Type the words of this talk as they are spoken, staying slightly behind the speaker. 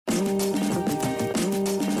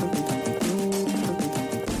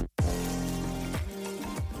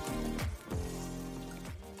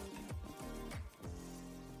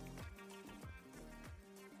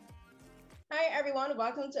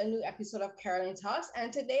everyone. Welcome to a new episode of Caroline Talks.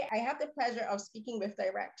 And today I have the pleasure of speaking with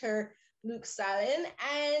director Luke Salin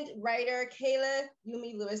and writer Kayla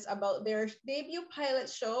Yumi Lewis about their debut pilot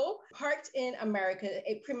show, Parked in America.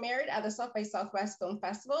 It premiered at the South by Southwest Film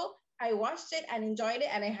Festival. I watched it and enjoyed it,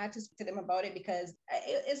 and I had to speak to them about it because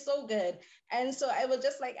it's so good. And so I would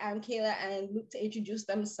just like Kayla and Luke to introduce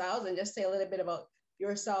themselves and just say a little bit about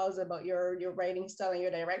yourselves, about your writing style and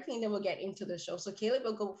your directing, and then we'll get into the show. So Kayla,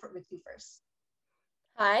 we'll go with you first.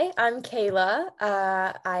 Hi, I'm Kayla.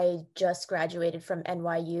 I just graduated from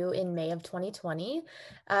NYU in May of 2020,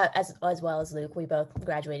 as well as Luke. We both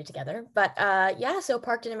graduated together. But so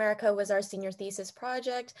Parked in America was our senior thesis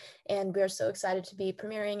project, and we're so excited to be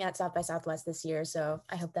premiering at South by Southwest this year. So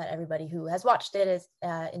I hope that everybody who has watched it has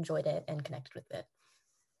enjoyed it and connected with it.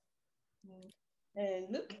 And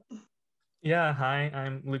Luke? Yeah, hi,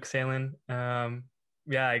 I'm Luke Salin. I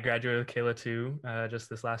graduated with Kayla too, just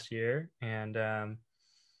this last year, and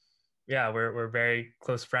we're very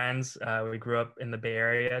close friends. We grew up in the Bay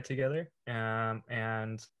Area together,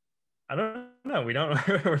 and I don't know,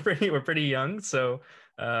 we're pretty young, so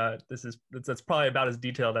that's probably about as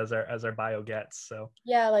detailed as our bio gets. So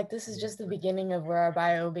yeah, this is just the beginning of where our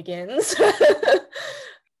bio begins.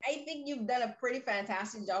 I think you've done a pretty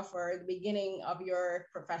fantastic job for the beginning of your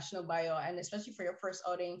professional bio, and especially for your first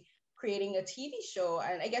outing, creating a TV show,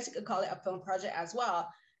 and I guess you could call it a film project as well.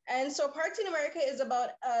 And so Parked in America is about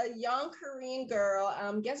a young Korean girl,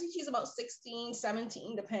 I'm guessing she's about 16,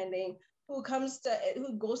 17, depending, who goes to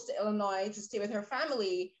Illinois to stay with her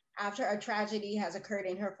family after a tragedy has occurred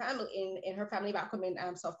in her family, in her family back home in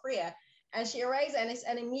South Korea. And she arrives and it's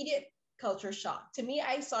an immediate culture shock. To me,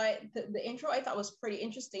 I saw it, the intro I thought was pretty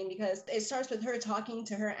interesting because it starts with her talking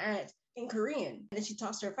to her aunt in Korean. And then she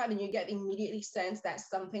talks to her father, and you get immediately sense that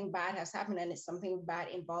something bad has happened and it's something bad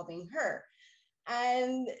involving her.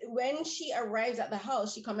 And when she arrives at the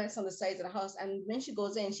house, she comments on the size of the house. And when she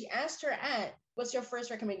goes in, she asks her aunt, "What's your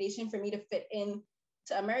first recommendation for me to fit in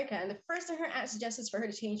to America?" And the first thing her aunt suggests is for her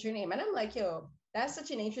to change her name. And I'm like, yo, that's such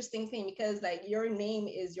an interesting thing because your name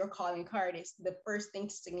is your calling card. It's the first thing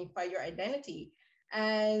to signify your identity.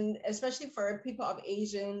 And especially for people of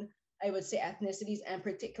Asian, I would say ethnicities, and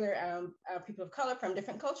particular people of color from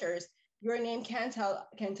different cultures, your name can tell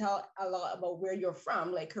a lot about where you're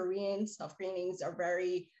from. Like Koreans, South Korean names are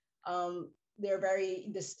they're very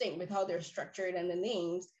distinct with how they're structured and the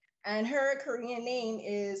names. And her Korean name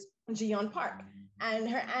is Jiyeon Park. And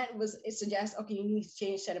her aunt suggests, okay, you need to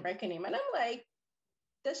change to an American name. And I'm like,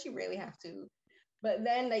 does she really have to? But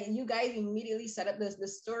then you guys immediately set up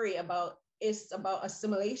this story about it's about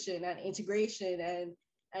assimilation and integration and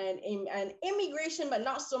immigration, but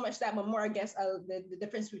not so much that, but more, I guess, the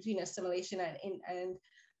difference between assimilation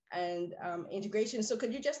and integration. So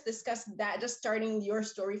could you just discuss that, just starting your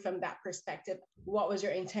story from that perspective? What was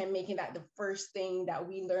your intent making that the first thing that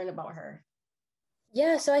we learn about her?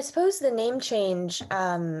 Yeah, so I suppose the name change,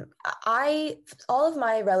 all of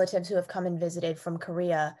my relatives who have come and visited from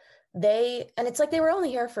Korea, and it's like they were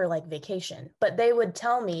only here for vacation, but they would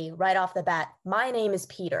tell me right off the bat, my name is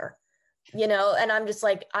Peter, and I'm just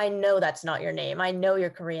like, I know that's not your name. I know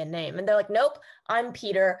your Korean name. And they're like, nope, I'm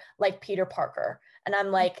Peter, like Peter Parker. And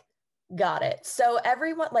I'm like, got it. So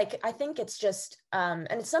everyone, I think it's just, and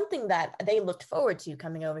it's something that they looked forward to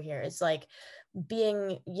coming over here. It's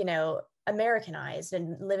being, Americanized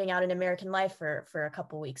and living out an American life for a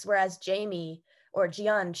couple weeks. Whereas Jamie or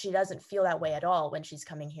Jiyeon, she doesn't feel that way at all when she's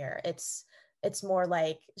coming here. It's more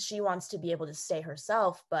like she wants to be able to stay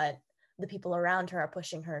herself, but the people around her are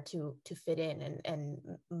pushing her to fit in and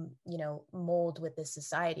mold with this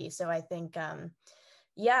society. So I think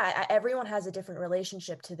everyone has a different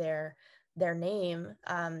relationship to their name.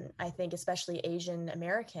 I think especially Asian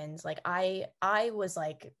Americans, I was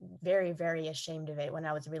very, very ashamed of it when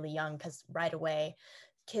I was really young, because right away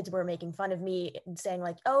kids were making fun of me and saying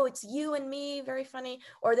oh, it's you and me, very funny,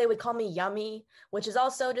 or they would call me Yummy, which is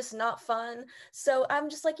also just not fun. So I'm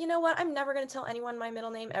just like, you know what, I'm never going to tell anyone my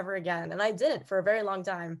middle name ever again. And I didn't for a very long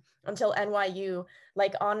time until NYU,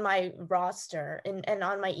 on my roster and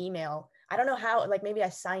on my email, I don't know how, maybe I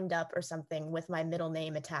signed up or something with my middle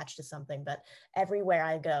name attached to something, but everywhere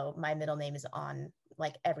I go, my middle name is on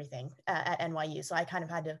everything at NYU. So I kind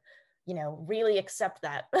of had to, really accept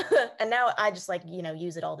that. And now I just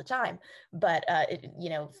use it all the time. But it,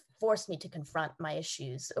 forced me to confront my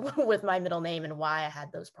issues with my middle name and why I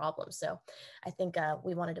had those problems. So I think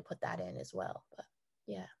we wanted to put that in as well. But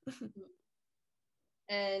yeah.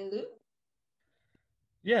 And Luke?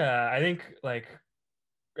 Yeah, I think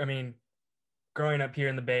growing up here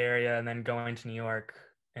in the Bay Area and then going to New York,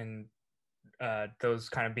 and those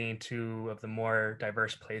kind of being two of the more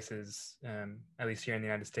diverse places, at least here in the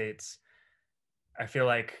United States, I feel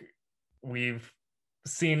like we've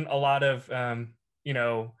seen a lot of,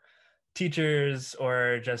 teachers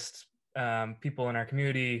or just people in our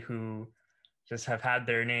community who just have had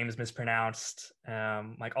their names mispronounced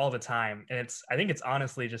like all the time. And I think it's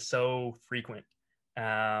honestly just so frequent.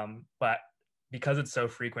 But because it's so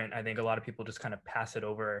frequent, I think a lot of people just kind of pass it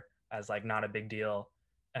over as like not a big deal.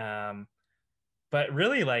 But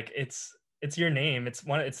really, like it's your name. It's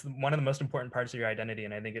one of the most important parts of your identity,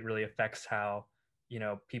 and I think it really affects how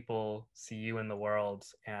people see you in the world.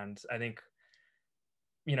 And I think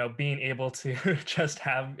being able to just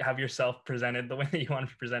have yourself presented the way that you want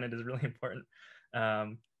to be presented is really important.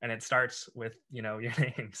 And it starts with your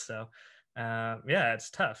name. So yeah, it's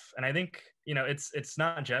tough. And I think it's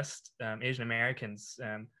not just Asian Americans.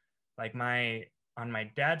 Like on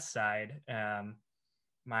my dad's side,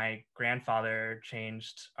 my grandfather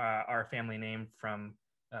changed our family name from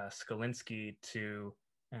Skalinsky to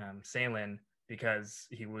Salen because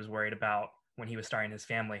he was worried about, when he was starting his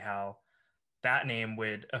family, how that name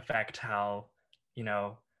would affect how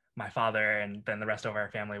my father and then the rest of our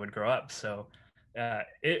family would grow up. So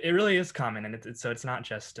it really is common, and so it's not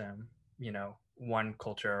just one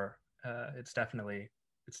culture. It's definitely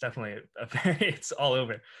it's all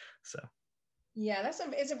over. So yeah,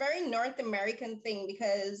 it's a very North American thing,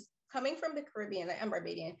 because coming from the Caribbean, like I'm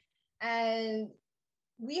Barbadian, and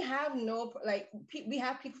we have we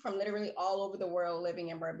have people from literally all over the world living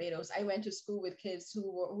in Barbados. I went to school with kids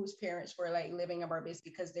whose parents were like living in Barbados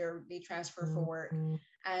because they transfer for work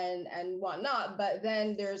and whatnot. But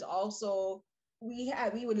then there's also we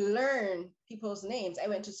would learn people's names. I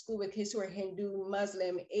went to school with kids who are Hindu,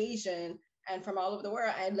 Muslim, Asian, and from all over the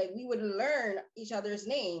world, and like we would learn each other's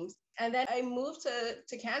names. And then I moved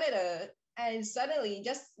to Canada, and suddenly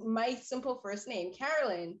just my simple first name,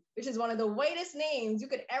 Carolyn, which is one of the whitest names you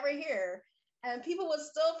could ever hear, and people would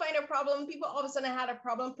still find a problem. People all of a sudden had a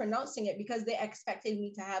problem pronouncing it because they expected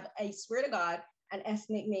me to have, I swear to God, an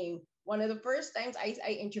ethnic name. One of the first times I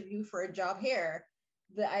interviewed for a job here,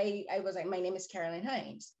 I was like, my name is Carolyn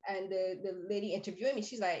Hines. And the lady interviewing me,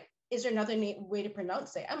 she's like, is there another way to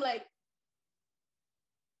pronounce it? I'm like,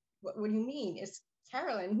 what do you mean? It's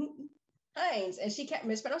Carolyn Hines. And she kept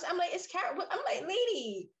mispronouncing. I'm like, it's Carol. I'm like,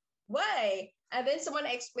 lady, why? And then someone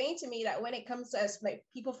explained to me that when it comes to us, like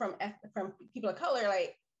people from people of color,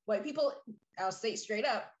 like white people, I'll say straight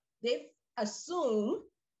up, they assume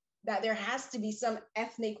that there has to be some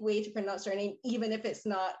ethnic way to pronounce her name, even if it's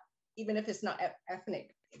not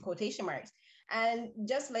ethnic, quotation marks. And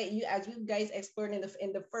just like you, as you guys explored in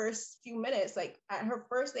the first few minutes, like at her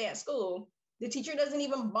first day at school, the teacher doesn't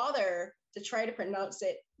even bother to try to pronounce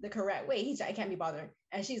it the correct way. He's like, I can't be bothered.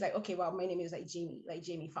 And she's like, okay, well, my name is like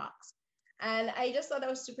Jamie Foxx. And I just thought that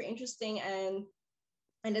was super interesting.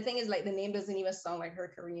 And the thing is, like, the name doesn't even sound like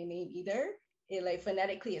her Korean name either. It like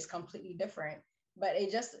phonetically is completely different. But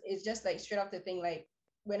it's just like straight off the thing, like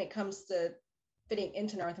when it comes to fitting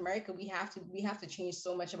into North America, we have to change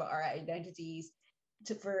so much about our identities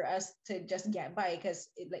for us to just get by, because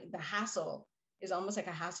like the hassle is almost like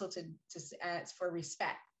a hassle to it's for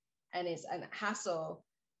respect, and it's a hassle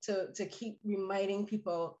to keep reminding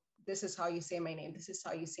people, this is how you say my name, this is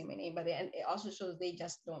how you say my name. But then it also shows they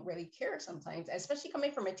just don't really care sometimes, especially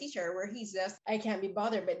coming from a teacher where he's just, I can't be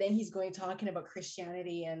bothered, but then he's talking about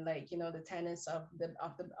Christianity and like the tenets of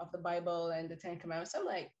the Bible and the Ten Commandments. I'm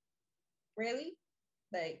like, really?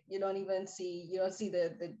 Like you don't see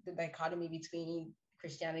the dichotomy between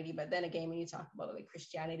Christianity. But then again, when you talk about like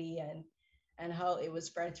Christianity and how it was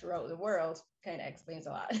spread throughout the world, kind of explains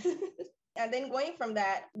a lot. And then going from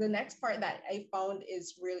that, the next part that I found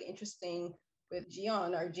is really interesting with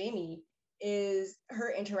Jian, or Jamie, is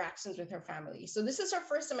her interactions with her family. So this is her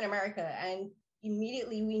first time in America, and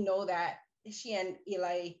immediately we know that she and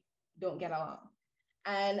Eli don't get along.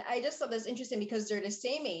 And I just thought that's interesting because they're the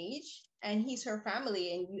same age, and he's her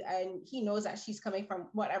family, and he knows that she's coming from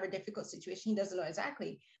whatever difficult situation. He doesn't know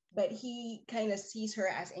exactly, but he kind of sees her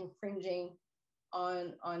as infringing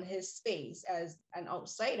on his space as an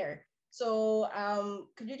outsider. So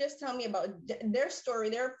could you just tell me about their story?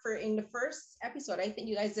 In the first episode, I think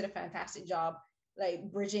you guys did a fantastic job,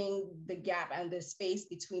 like bridging the gap and the space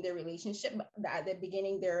between their relationship. At the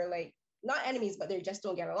beginning, they're like not enemies, but they just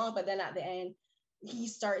don't get along. But then at the end, he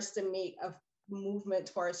starts to make a movement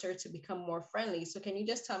towards her to become more friendly. So can you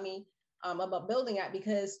just tell me about building that?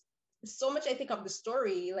 Because so much, I think, of the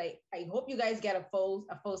story, like I hope you guys get a full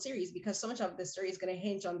series, because so much of the story is going to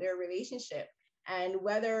hinge on their relationship, and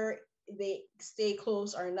whether they stay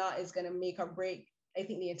close or not is going to make or break, I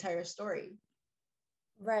think, the entire story.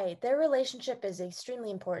 Right. Their relationship is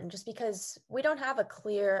extremely important just because we don't have a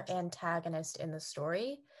clear antagonist in the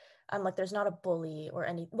story. Like there's not a bully or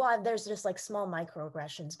any, well, there's just like small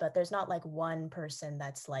microaggressions, but there's not like one person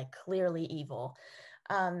that's like clearly evil.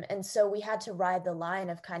 And so we had to ride the line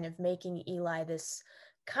of kind of making Eli this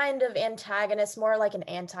kind of antagonist, more like an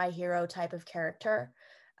anti-hero type of character,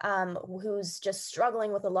 who's just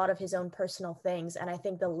struggling with a lot of his own personal things. And I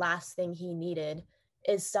think the last thing he needed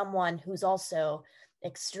is someone who's also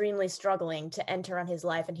extremely struggling to enter on his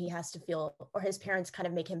life, and he has to feel, or his parents kind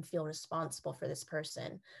of make him feel responsible for this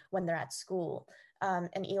person when they're at school. And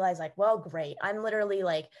Eli's like, well, great, I'm literally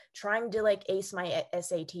like trying to like ace my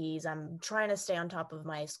SATs, I'm trying to stay on top of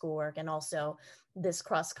my schoolwork, and also this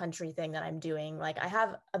cross country thing that I'm doing, like I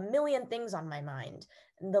have a million things on my mind,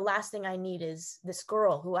 and the last thing I need is this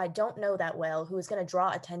girl who I don't know that well, who is going to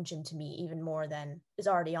draw attention to me even more than is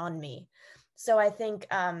already on me. So I think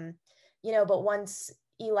but once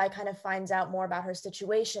Eli kind of finds out more about her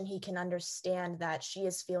situation, he can understand that she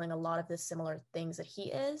is feeling a lot of the similar things that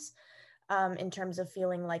he is, in terms of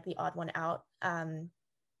feeling like the odd one out. And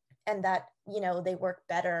that, they work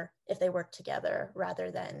better if they work together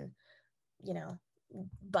rather than,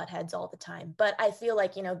 butt heads all the time. But I feel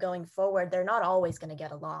like, going forward, they're not always going to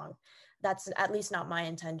get along. That's at least not my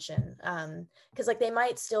intention. Because like they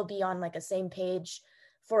might still be on like a same page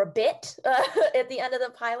for a bit at the end of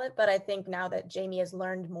the pilot, but I think now that Jamie has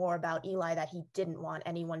learned more about Eli that he didn't want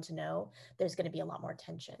anyone to know, there's going to be a lot more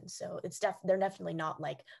tension. So they're definitely not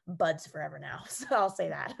like buds forever now. So I'll say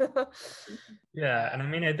that. Yeah, and I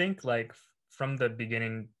mean, I think like from the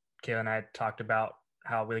beginning, Kayla and I talked about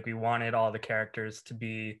how we wanted all the characters to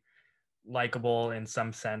be likable in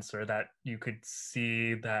some sense, or that you could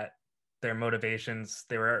see that their motivations,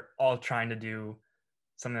 they were all trying to do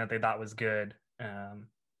something that they thought was good,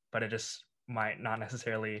 but it just might not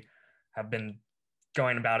necessarily have been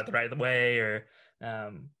going about it the right way, or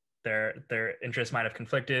their interests might have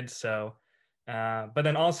conflicted. So, but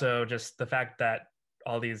then also just the fact that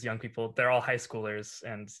all these young people, they're all high schoolers,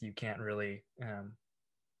 and you can't really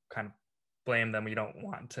kind of blame them. You don't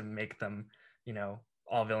want to make them,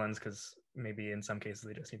 all villains, because maybe in some cases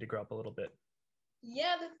they just need to grow up a little bit.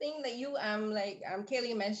 Yeah, the thing that you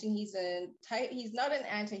Kaylee mentioned, he's not an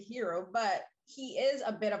anti-hero, but he is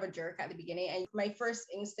a bit of a jerk at the beginning. And my first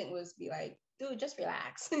instinct was be like, dude, just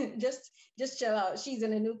relax. just chill out. She's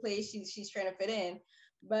in a new place, she's trying to fit in.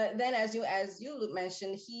 But then as you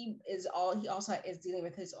mentioned, he also is dealing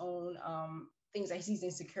with his own things that he's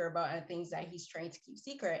insecure about and things that he's trying to keep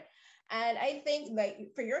secret. And I think like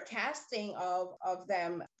for your casting of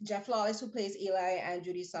them, Jeff Lawless, who plays Eli, and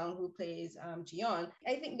Judy Song, who plays Jion,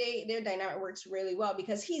 I think their dynamic works really well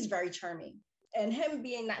because he's very charming. And him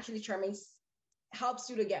being naturally charming helps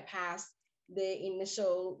you to get past the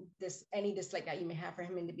initial any dislike that you may have for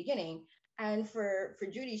him in the beginning. And for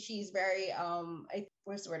Judy, she's very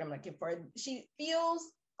what's the word I'm looking for? She feels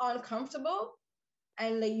uncomfortable,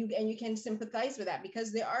 and like you can sympathize with that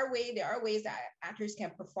because there are ways that actors can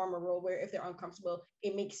perform a role where if they're uncomfortable,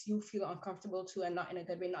 it makes you feel uncomfortable too, and not in a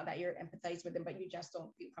good way. Not that you're empathize with them, but you just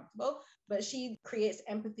don't feel comfortable. But she creates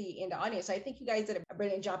empathy in the audience. So I think you guys did a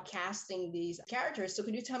brilliant job casting these characters. So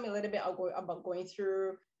could you tell me a little bit about going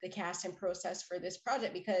through the casting process for this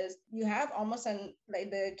project? Because you have almost like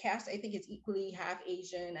the cast, I think, is equally half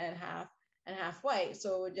Asian and half white.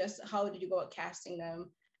 So just how did you go about casting them?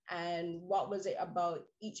 And what was it about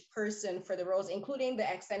each person for the roles, including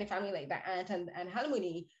the extended family, like the aunt and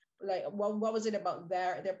Halimuni? Like, what was it about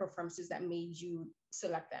their performances that made you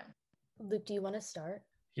select them? Luke, do you want to start?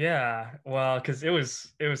 Yeah, well, because it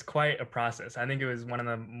was quite a process. I think it was one of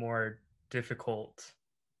the more difficult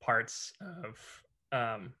parts of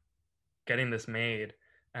getting this made,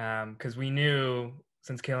 because we knew,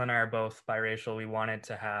 since Kayla and I are both biracial, we wanted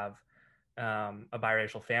to have a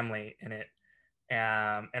biracial family in it.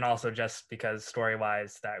 And also just because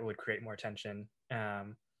story-wise that would create more tension.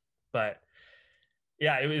 But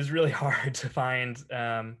yeah, it was really hard to find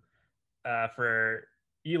for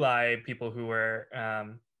Eli people who were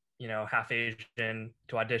half Asian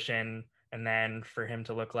to audition, and then for him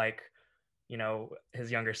to look like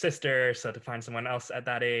his younger sister, so to find someone else at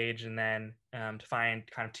that age, and then to find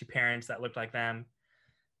kind of two parents that looked like them.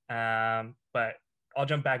 But I'll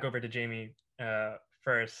jump back over to Jamie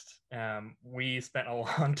first. We spent a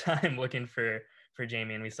long time looking for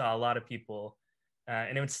Jamie, and we saw a lot of people,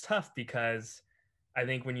 and it was tough because I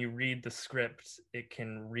think when you read the script, it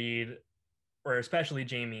can read, or especially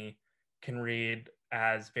Jamie, can read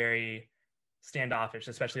as very standoffish,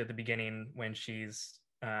 especially at the beginning when she's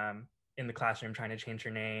in the classroom trying to change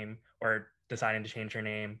her name or deciding to change her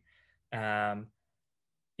name.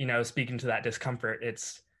 speaking to that discomfort,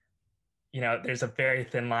 it's, there's a very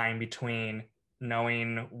thin line between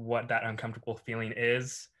knowing what that uncomfortable feeling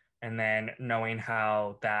is and then knowing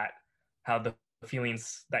how the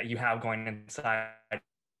feelings that you have going inside,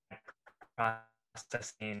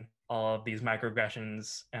 processing all of these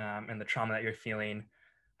microaggressions, and the trauma that you're feeling,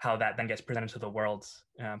 how that then gets presented to the world.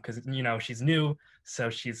 Because, she's new, so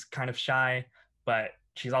she's kind of shy, but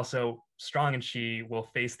she's also strong, and she will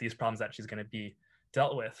face these problems that she's going to be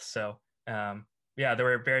dealt with. So yeah, there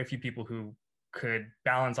were very few people who could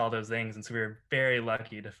balance all those things. And so we were very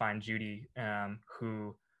lucky to find Judy,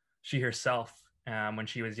 who she herself, when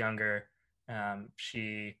she was younger,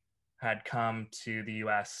 she had come to the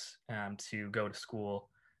US to go to school.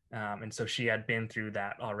 And so she had been through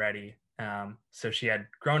that already. So she had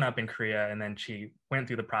grown up in Korea, and then she went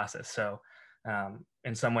through the process. So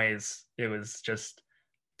in some ways, it was just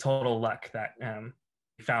total luck that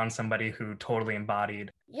we found somebody who totally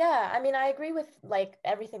embodied. Yeah, I mean, I agree with like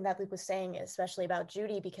everything that Luke was saying, especially about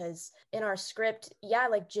Judy, because in our script, yeah,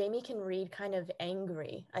 like Jamie can read kind of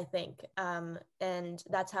angry, I think. And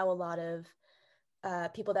that's how a lot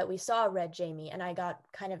of people that we saw read Jamie. And I got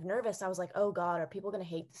kind of nervous. I was like, oh God, are people going to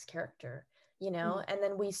hate this character? And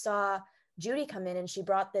then we saw Judy come in, and she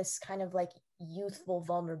brought this kind of like youthful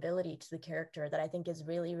vulnerability to the character that I think is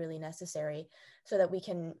really, really necessary so that we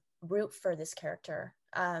can root for this character,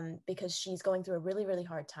 because she's going through a really, really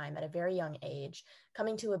hard time at a very young age,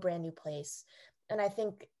 coming to a brand new place. And I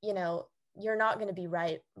think, you're not going to be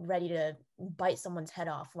ready to bite someone's head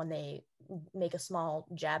off when they make a small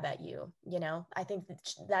jab at you. I think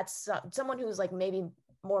that's someone who's like maybe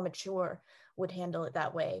more mature would handle it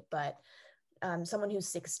that way, but someone who's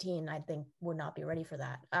 16, I think, would not be ready for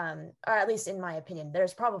that. Or at least in my opinion,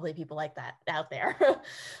 there's probably people like that out there.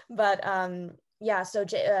 But yeah, so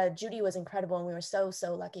Judy was incredible, and we were so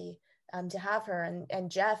lucky to have her. And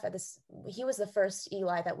Jeff, he was the first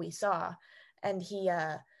Eli that we saw, and he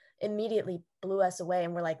immediately blew us away,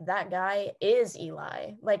 and we're like, that guy is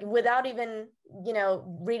Eli, like without even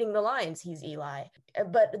reading the lines, he's Eli.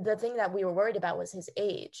 But the thing that we were worried about was his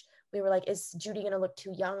age. We were like, is Judy going to look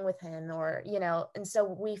too young with him? Or, and so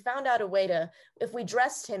we found out a way to, if we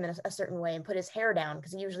dressed him in a certain way and put his hair down,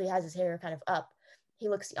 because he usually has his hair kind of up, he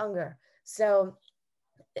looks younger. So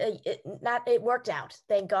it worked out.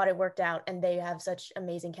 Thank God it worked out. And they have such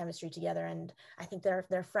amazing chemistry together. And I think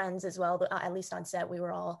they're friends as well. At least on set, we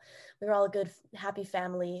were all a good, happy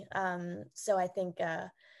family. So I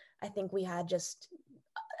think we had just,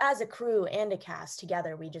 as a crew and a cast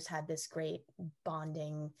together, we just had this great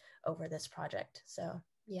bonding over this project. So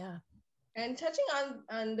yeah. And touching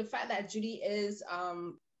on the fact that Judy is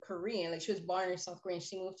Korean, like she was born in South Korea and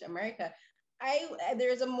she moved to America.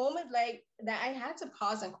 There's a moment like that I had to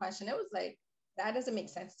pause and question. It was like, that doesn't make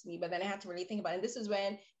sense to me. But then I had to really think about it. And this is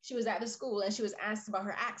when she was at the school and she was asked about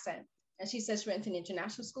her accent. And she said she went to an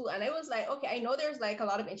international school. And I was like, okay, I know there's like a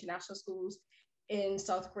lot of international schools in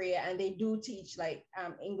South Korea, and they do teach like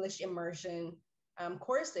English immersion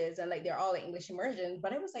courses, and like they're all English immersion.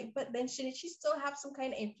 But I was like, but then should she still have some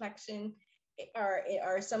kind of inflection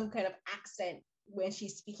or some kind of accent when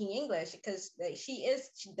she's speaking English? Because she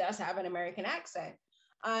does have an American accent.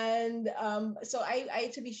 And so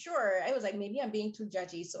I, to be sure, I was like, maybe I'm being too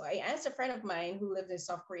judgy. So I asked a friend of mine who lives in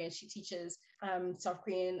South Korea, and she teaches South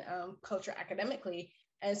Korean culture academically.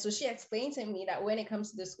 And so she explained to me that when it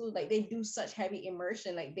comes to the school, like they do such heavy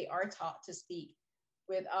immersion, like they are taught to speak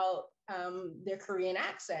without their Korean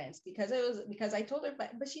accents, because I told her,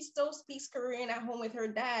 but she still speaks Korean at home with her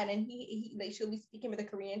dad, and he like she'll be speaking with a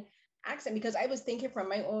Korean accent, because I was thinking from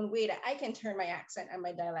my own way that I can turn my accent and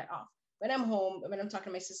my dialect off. When I'm home, when I'm talking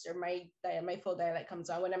to my sister, my full dialect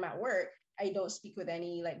comes on. When I'm at work, I don't speak with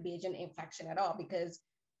any like Bajan inflection at all, because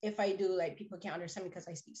if I do, like people can't understand me because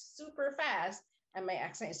I speak super fast and my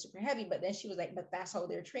accent is super heavy. But then she was like, but that's how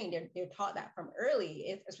they're trained. They're taught that from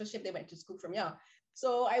early, especially if they went to school from young.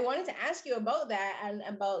 So I wanted to ask you about that and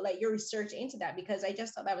about like your research into that, because I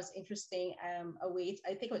just thought that was interesting. I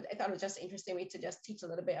thought it was just an interesting way to just teach a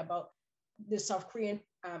little bit about the South Korean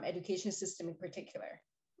education system in particular.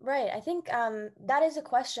 Right. I think that is a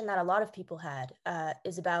question that a lot of people had,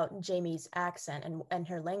 is about Jamie's accent and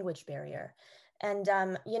her language barrier. And,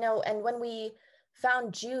 and when we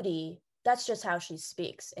found Judy, that's just how she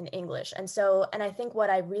speaks in English. And I think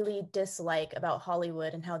what I really dislike about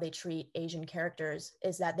Hollywood and how they treat Asian characters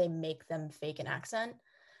is that they make them fake an accent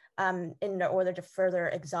in order to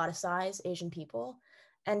further exoticize Asian people.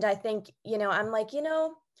 And I think, I'm like,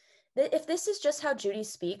 if this is just how Judy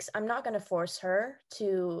speaks, I'm not going to force her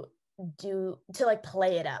to like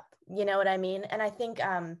play it up. You know what I mean? And I think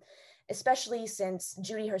especially since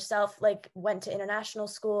Judy herself like went to international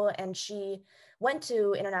school, and she went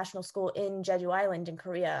to international school in Jeju Island in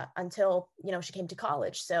Korea until, you know, she came to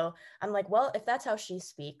college. So I'm like, well, if that's how she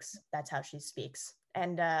speaks, that's how she speaks.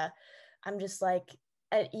 And I'm just like,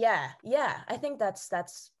 yeah, I think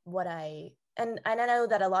that's what and I know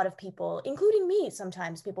that a lot of people, including me,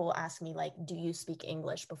 sometimes people will ask me like, do you speak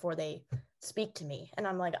English before they speak to me? And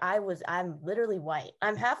I'm like, I'm literally white.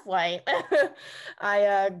 I'm half white.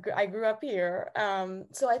 I grew up here.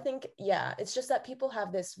 So I think, yeah, it's just that people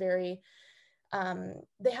have this very,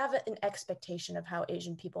 they have an expectation of how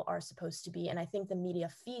Asian people are supposed to be. And I think the media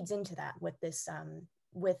feeds into that with this,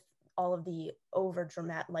 with all of the over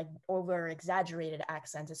dramatic, like over exaggerated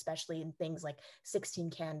accents, especially in things like 16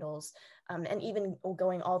 Candles, and even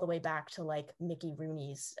going all the way back to like Mickey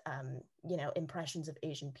Rooney's, you know, impressions of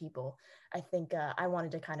Asian people. I think I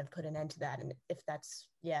wanted to kind of put an end to that, and if that's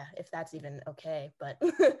even okay, but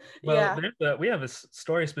Well, yeah. we have a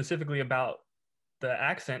story specifically about the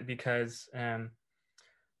accent because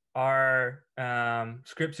our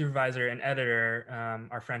script supervisor and editor,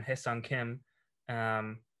 our friend Haesung Kim,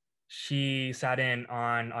 she sat in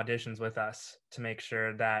on auditions with us to make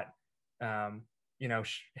sure that, you know,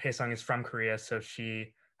 Haesung is from Korea, so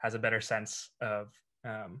she has a better sense of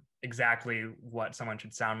exactly what someone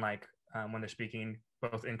should sound like when they're speaking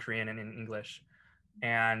both in Korean and in English.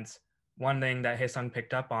 And one thing that Haesung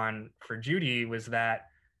picked up on for Judy was that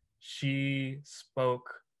she spoke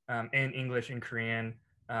in English and Korean,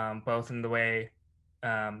 both in the way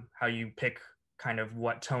how you pick kind of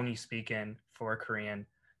what tone you speak in for Korean,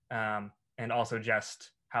 and also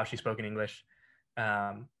just how she spoke in English.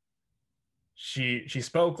 She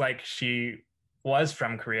spoke like she was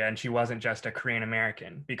from Korea, and she wasn't just a Korean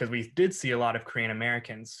American, because we did see a lot of Korean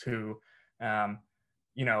Americans who,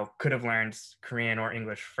 you know, could have learned Korean or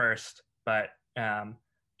English first, but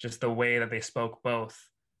just the way that they spoke both,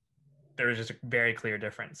 there was just a very clear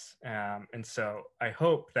difference. And so I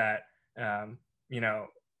hope that, you know,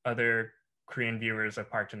 other Korean viewers of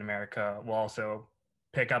Parked in America will also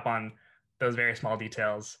pick up on those very small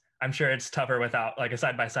details. I'm sure it's tougher without like a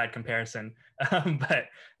side-by-side comparison, but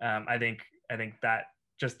I think that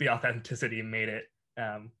just the authenticity made it,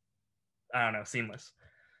 I don't know, seamless.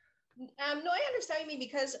 No, I understand me,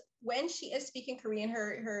 because when she is speaking Korean,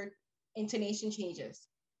 her intonation changes,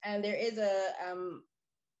 and there is a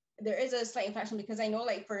slight inflection, because I know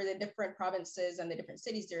like for the different provinces and the different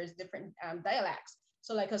cities, there's different dialects.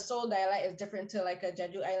 So like a Seoul dialect is different to like a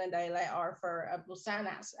Jeju Island dialect, or for a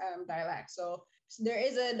Busanas dialect. So there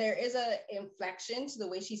is a inflection to the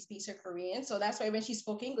way she speaks her Korean. So that's why when she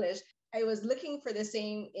spoke English, I was looking for the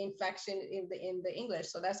same inflection in the English.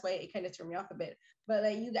 So that's why it kind of turned me off a bit. But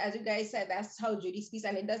like as you guys said, that's how Judy speaks,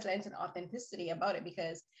 and it does lend an authenticity about it,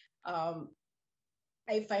 because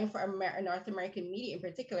I find for North American media in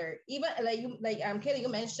particular, even like Kayla, you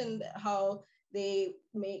mentioned how they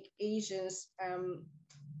make Asians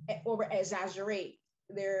over exaggerate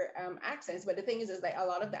their accents, but the thing is like a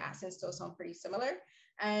lot of the accents still sound pretty similar,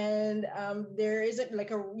 and there isn't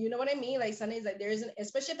like a, you know what I mean, like sometimes like there isn't,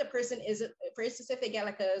 especially if the person isn't, for instance, if they get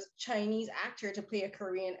like a Chinese actor to play a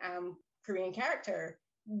Korean character,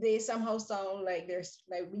 they somehow sound like they're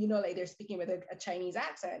like, you know, like they're speaking with a Chinese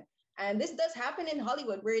accent. And this does happen in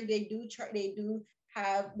Hollywood, where they do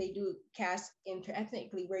cast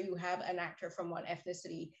interethnically, where you have an actor from one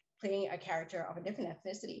ethnicity playing a character of a different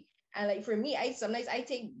ethnicity. And like for me, I sometimes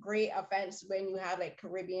take great offense when you have like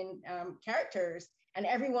Caribbean characters, and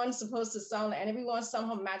everyone's supposed to sound, and everyone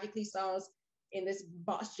somehow magically sounds in this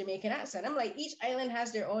boss Jamaican accent. I'm like, each island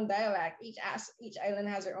has their own dialect. Each island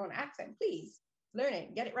has their own accent. Please learn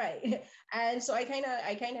it, get it right. And so I kind of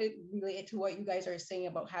relate to what you guys are saying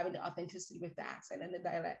about having the authenticity with the accent and the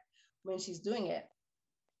dialect when she's doing it.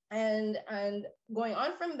 And going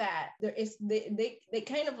on from that, there is they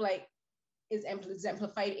kind of like is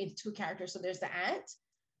exemplified in two characters. So there's the aunt,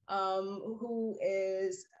 who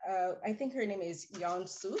is I think her name is Yeon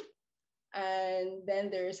Soo, and then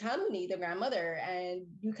there's Harmony, the grandmother, and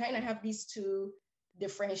you kind of have these two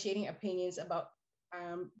differentiating opinions about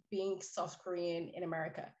being South Korean in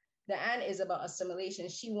America. The aunt is about assimilation.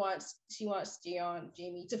 She wants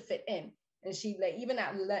Jamie to fit in, and she like even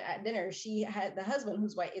at dinner, she had the husband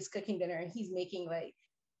who's white is cooking dinner, and he's making like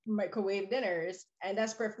microwave dinners, and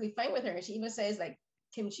that's perfectly fine with her. And she even says like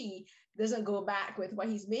kimchi doesn't go back with what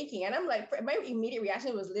he's making. And I'm like, my immediate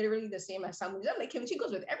reaction was literally the same as someone. I'm like, kimchi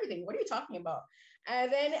goes with everything. What are you talking about?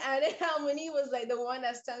 And then Harmony was like the one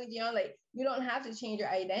that's telling Jiyeon, like, you don't have to change your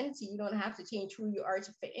identity. You don't have to change who you are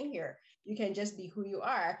to fit in here. You can just be who you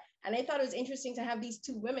are. And I thought it was interesting to have these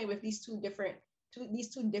two women with these two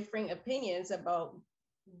different opinions about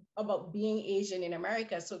about being Asian in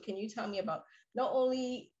America. So can you tell me about not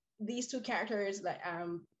only these two characters, like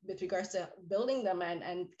with regards to building them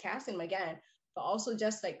and casting them again, but also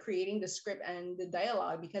just like creating the script and the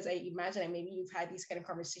dialogue? Because I imagine that maybe you've had these kind of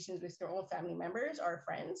conversations with your own family members or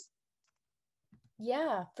friends.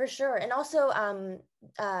 Yeah, for sure. And also,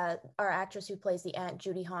 our actress who plays the aunt,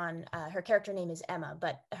 Judy Han, her character name is Emma,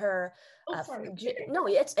 but her, Oh, sorry. no,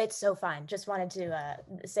 it's so fine. Just wanted to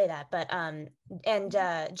say that. But and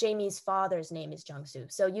Jamie's father's name is Jung-soo.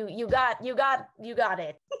 So you got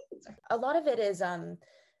it. A lot of it is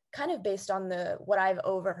kind of based on what I've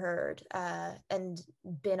overheard and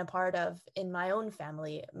been a part of in my own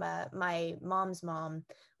family. My mom's mom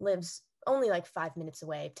lives only like 5 minutes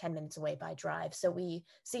away, 10 minutes away by drive. So we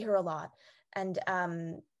see her a lot. And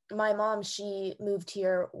my mom, she moved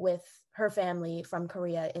here with her family from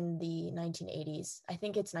Korea in the 1980s. I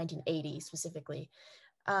think it's 1980 specifically.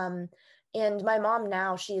 And my mom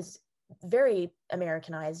now, she's very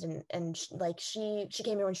Americanized and she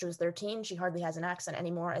came here when she was 13. She hardly has an accent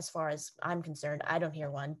anymore as far as I'm concerned. I don't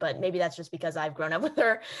hear one, but maybe that's just because I've grown up with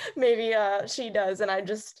her. Maybe she does and I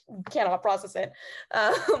just cannot process it.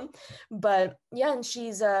 But yeah, and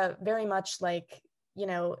she's very much like,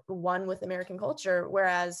 one with American culture,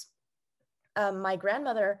 whereas my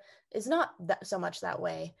grandmother is not so much that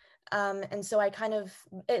way. And so I kind of,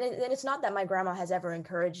 and it's not that my grandma has ever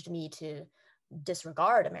encouraged me to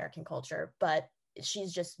disregard American culture, but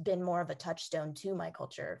she's just been more of a touchstone to my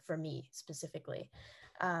culture for me specifically,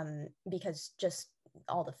 because just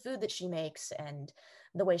all the food that she makes and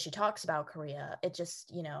the way she talks about Korea, it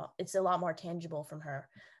just, it's a lot more tangible from her.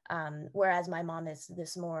 Whereas my mom is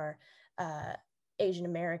this more Asian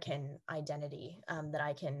American identity that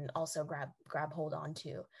I can also grab hold on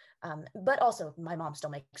to. But also my mom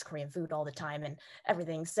still makes Korean food all the time and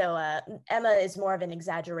everything. So Emma is more of an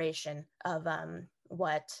exaggeration of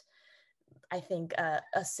what I think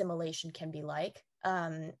assimilation can be like.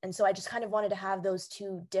 And so I just kind of wanted to have those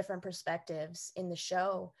two different perspectives in the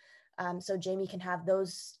show. So Jamie can have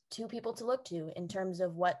those two people to look to in terms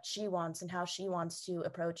of what she wants and how she wants to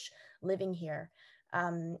approach living here.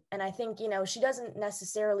 And I think, she doesn't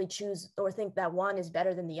necessarily choose or think that one is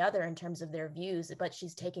better than the other in terms of their views, but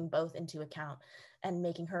she's taking both into account and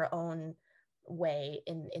making her own way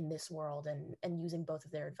in this world and using both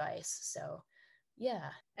of their advice. So,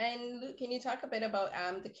 yeah. And Luke, can you talk a bit about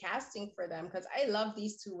the casting for them? Because I love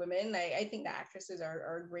these two women. I think the actresses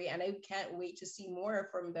are great, and I can't wait to see more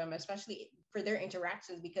from them, especially for their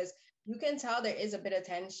interactions, because you can tell there is a bit of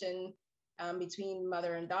tension between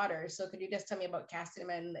mother and daughter. So could you just tell me about casting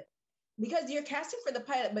them? And because you're casting for the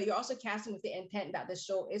pilot, but you're also casting with the intent that the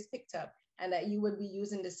show is picked up and that you would be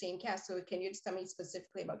using the same cast. So can you just tell me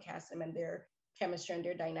specifically about casting them and their chemistry and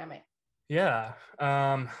their dynamic? Yeah.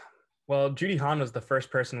 Well, Judy Han was the first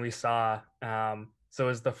person we saw. So it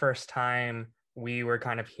was the first time we were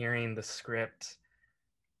kind of hearing the script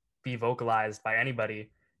be vocalized by anybody.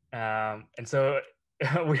 And so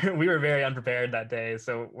we were very unprepared that day.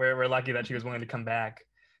 So we're lucky that she was willing to come back.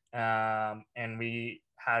 And we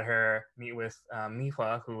had her meet with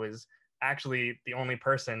Mihua, who was actually the only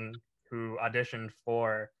person who auditioned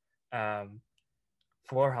for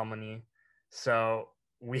Harmony. So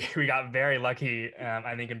we got very lucky,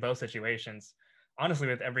 I think, in both situations. Honestly,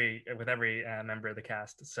 with every member of the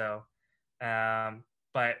cast. So,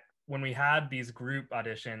 but when we had these group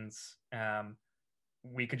auditions,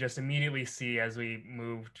 we could just immediately see as we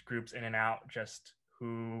moved groups in and out just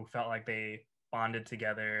who felt like they bonded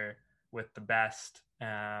together with the best.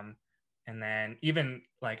 And then even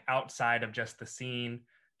like outside of just the scene,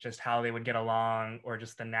 just how they would get along or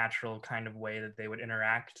just the natural kind of way that they would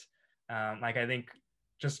interact. Like I think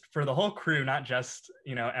just for the whole crew, not just,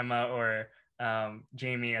 Emma or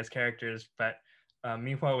Jamie as characters, but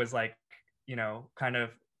Mihua was like, kind of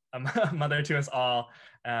a mother to us all,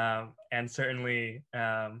 and certainly,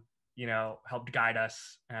 helped guide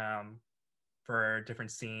us for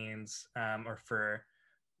different scenes or for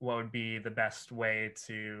what would be the best way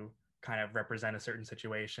to kind of represent a certain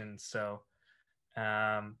situation. So,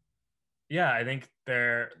 yeah, I think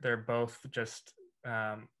they're both just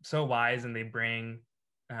so wise, and they bring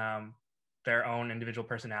their own individual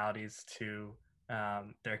personalities to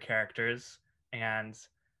their characters. And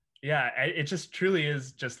yeah, it just truly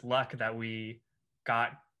is just luck that we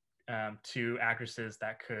got two actresses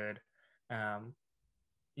that could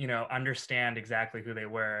understand exactly who they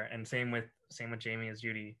were. And same with Jamie as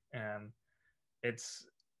Judy. It's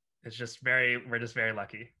just we're just very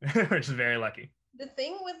lucky. We're just very lucky. The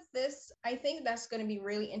thing with this, I think that's going to be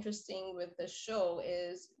really interesting with the show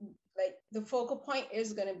is like the focal point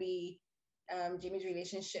is going to be Jamie's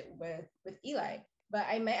relationship with Eli. But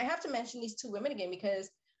I have to mention these two women again because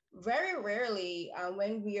very rarely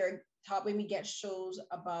when we get shows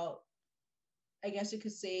about, I guess you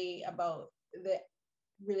could say, about the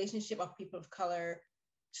relationship of people of color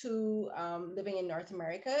to living in North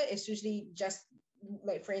America, it's usually just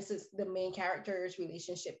like, for instance, the main character's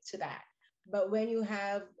relationship to that. But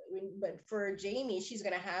but for Jamie, she's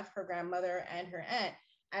gonna have her grandmother and her aunt,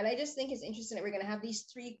 and I just think it's interesting that we're gonna have these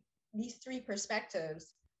three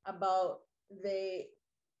perspectives about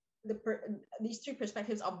these three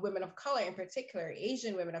perspectives of women of color, in particular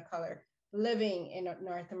Asian women of color living in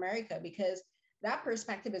North America, because that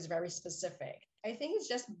perspective is very specific. I think it's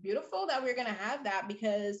just beautiful that we're going to have that,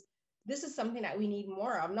 because this is something that we need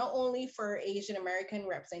more of, not only for Asian American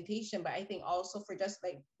representation, but I think also for just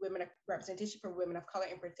like representation for women of color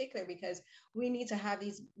in particular, because we need to have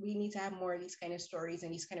more of these kind of stories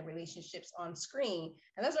and these kind of relationships on screen.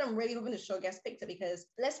 And that's what I'm really hoping the show gets picked up, because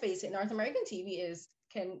let's face it, North American TV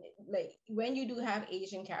like, when you do have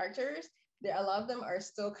Asian characters, a lot of them are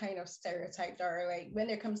still kind of stereotyped, or like when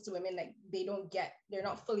it comes to women, like they're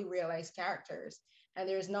not fully realized characters, and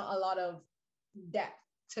there's not a lot of depth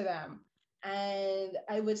to them. And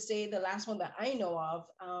I would say the last one that I know of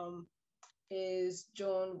is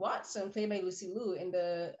Joan Watson, played by Lucy Liu in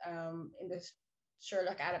the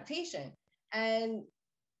Sherlock adaptation. And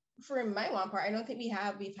for my one part, I don't think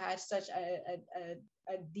we've had such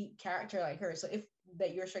a deep character like her. So if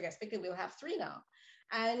that your show gets picked up, we'll have three now.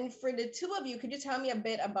 And for the two of you, could you tell me a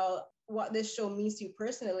bit about what this show means to you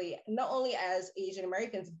personally, not only as Asian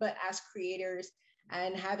Americans, but as creators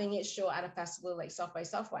and having it show at a festival like South by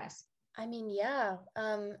Southwest? I mean, yeah.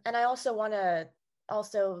 And I also want to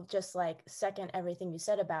just like second everything you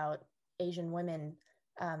said about Asian women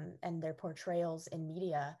and their portrayals in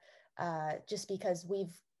media, just because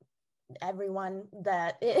everyone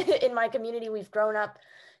that in my community, we've grown up,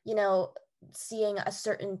 seeing a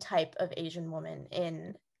certain type of Asian woman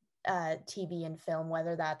in TV and film,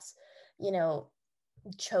 whether that's,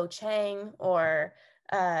 Cho Chang or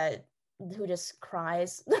who just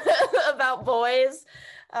cries about boys,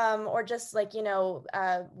 or just like,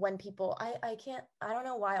 when people, I don't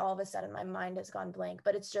know why all of a sudden my mind has gone blank,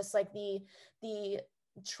 but it's just like the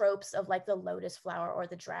tropes of like the lotus flower or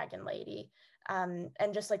the dragon lady, and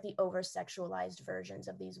just like the over sexualized versions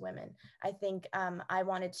of these women. I think I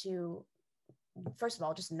wanted to, first of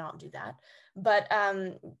all, just not do that, but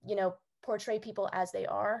portray people as they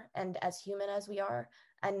are and as human as we are,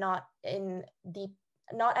 and not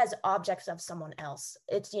as objects of someone else.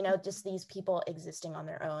 It's just these people existing on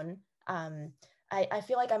their own. I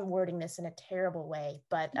feel like I'm wording this in a terrible way,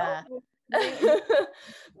 but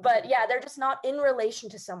but yeah, they're just not in relation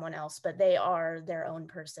to someone else, but they are their own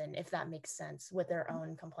person, if that makes sense, with their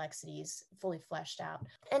own complexities fully fleshed out.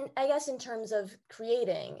 And I guess in terms of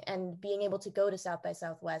creating and being able to go to South by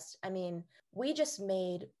Southwest, I mean, we just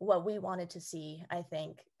made what we wanted to see, I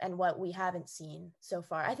think, and what we haven't seen so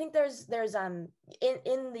far. I think there's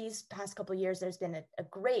in these past couple of years, there's been a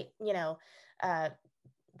great,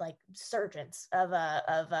 like surgence of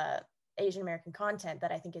Asian American content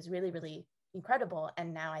that I think is really, really incredible.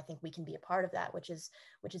 And now I think we can be a part of that, which is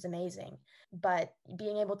amazing. But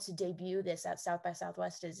being able to debut this at South by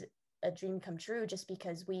Southwest is a dream come true, just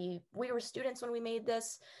because we were students when we made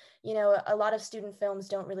this. A lot of student films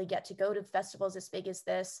don't really get to go to festivals as big as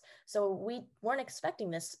this. So we weren't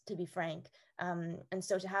expecting this, to be frank. And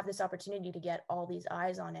so to have this opportunity to get all these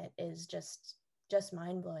eyes on it is just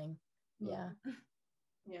mind blowing. Yeah.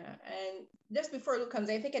 Yeah, and just before Luke comes,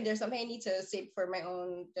 I think there's something I need to say for my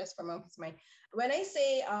own peace of mind. When I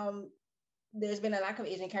say there's been a lack of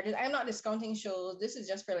Asian characters, I'm not discounting shows. This is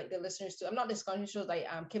just for like the listeners too. I'm not discounting shows like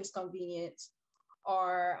Kim's Convenience,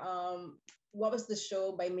 or what was the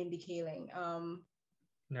show by Mindy Kaling?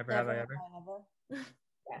 Never Have I Ever.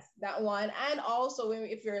 Yes, that one. And also,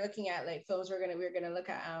 if you're looking at like films, we're gonna look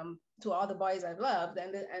at To All the Boys I've Loved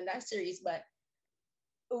and that series, but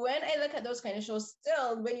when I look at those kind of shows,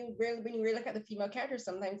 still, when you really look at the female characters,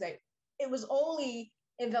 sometimes like it was only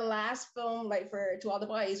in the last film, like for To All the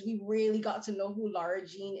Boys, we really got to know who Lara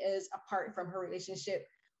Jean is, apart from her relationship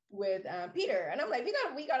with Peter. And I'm like,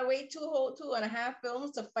 we gotta wait 2.5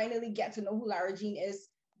 films to finally get to know who Lara Jean is,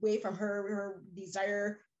 away from her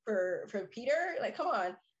desire for Peter. Like, come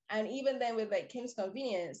on. And even then with like Kim's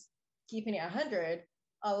Convenience, keeping it 100,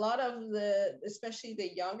 a lot of especially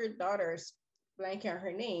the younger daughters, blanking on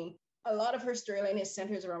her name, a lot of her storyline is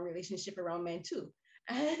centers around relationship around men too.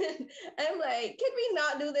 And I'm like, can we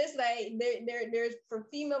not do this? Like there's for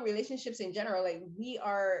female relationships in general, like we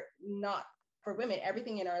are not, for women,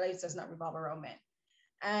 everything in our lives does not revolve around men.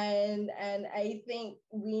 And I think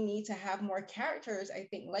we need to have more characters, I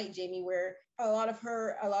think, like Jamie, where I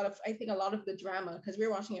think a lot of the drama, because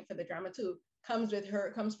we're watching it for the drama too, comes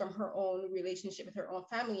from her own relationship with her own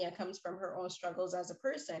family, and comes from her own struggles as a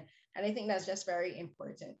person. And I think that's just very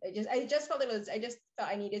important. I just felt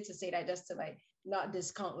I needed to say that, just to like not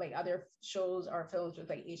discount like other shows or films with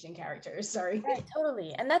like Asian characters. Sorry. Right,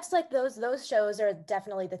 totally. And that's like those shows are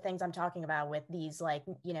definitely the things I'm talking about with these, like,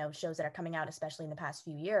 shows that are coming out, especially in the past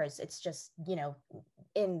few years. It's just,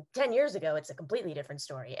 in 10 years ago, it's a completely different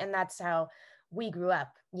story. And that's how we grew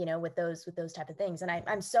up, with those type of things. And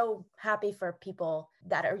I'm so happy for people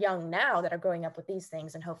that are young now that are growing up with these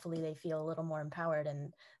things, and hopefully they feel a little more empowered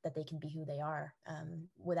and that they can be who they are,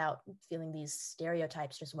 without feeling these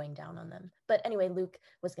stereotypes just weighing down on them. But anyway, Luke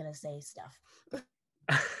was going to say stuff.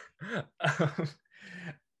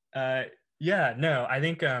 Yeah, no, I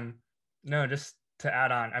think no, just to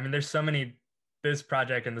add on, I mean, there's so many, this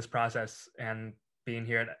project and this process and being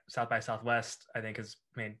here at South by Southwest, I think has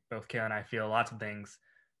made both Kayla and I feel lots of things,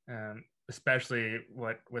 especially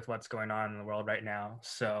with what's going on in the world right now.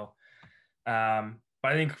 So but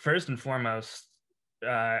I think first and foremost,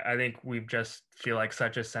 I think we just feel like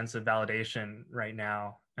such a sense of validation right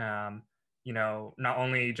now. Not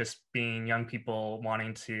only just being young people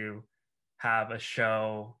wanting to have a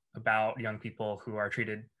show about young people who are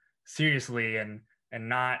treated seriously and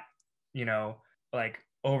not, like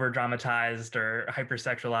over dramatized or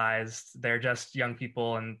hypersexualized. They're just young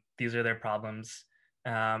people and these are their problems.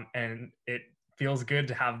 And it feels good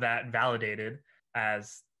to have that validated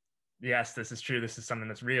as, yes, this is true, this is something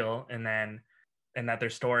that's real, and that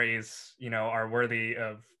their stories, are worthy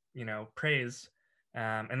of, praise.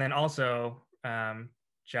 And then also,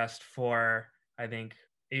 just for, I think,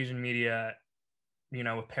 Asian media,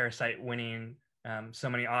 with Parasite winning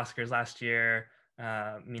so many Oscars last year,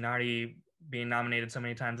 Minari being nominated so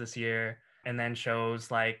many times this year, and then shows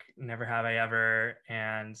like Never Have I Ever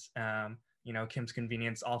and, Kim's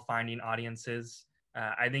Convenience all finding audiences.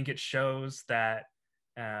 I think it shows that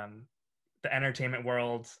the entertainment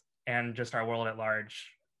world and just our world at large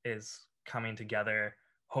is coming together,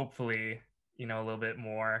 hopefully, a little bit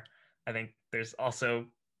more. I think there's also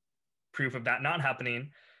proof of that not happening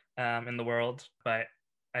in the world. But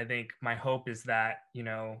I think my hope is that,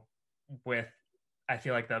 I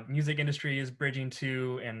feel like the music industry is bridging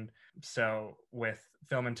too. And so with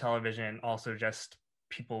film and television, also just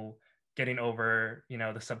people getting over,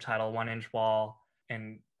 the subtitle 1-inch wall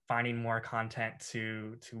and finding more content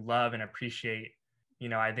to love and appreciate.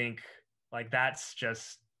 I think like that's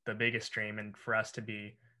just the biggest dream, and for us to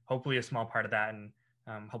be hopefully a small part of that, and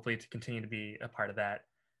hopefully to continue to be a part of that,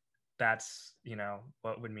 that's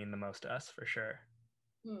what would mean the most to us for sure.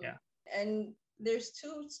 Yeah. And there's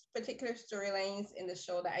two particular storylines in the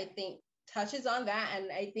show that I think touches on that,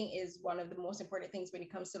 and I think is one of the most important things when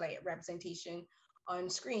it comes to like representation on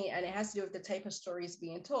screen. And it has to do with the type of stories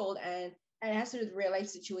being told, and it has to do with real life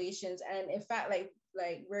situations. And in fact, like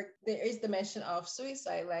where there is the mention of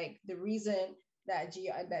suicide, like the reason that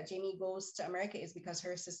Jamie goes to America is because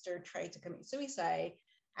her sister tried to commit suicide.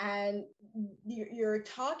 And you're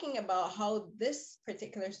talking about how this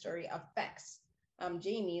particular story affects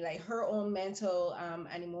Jamie, like her own mental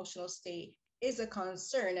and emotional state is a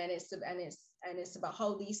concern, and it's about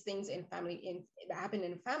how these things that happen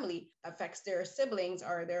in family affects their siblings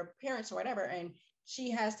or their parents or whatever, and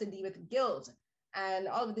she has to deal with guilt and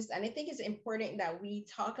all of this. And I think it's important that we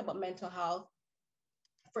talk about mental health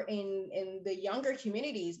for in the younger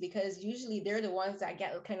communities, because usually they're the ones that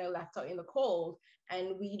get kind of left out in the cold,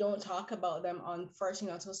 and we don't talk about them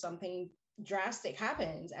unfortunately until something drastic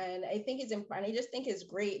happens. And I think it's important. I just think it's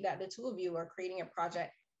great that the two of you are creating a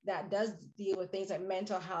project that does deal with things like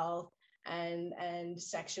mental health and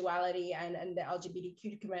sexuality and the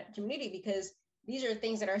LGBTQ community, because these are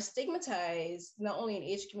things that are stigmatized not only in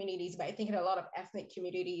Asian communities, but I think in a lot of ethnic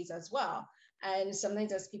communities as well. And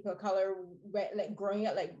sometimes as people of color, like growing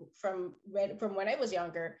up, like from when I was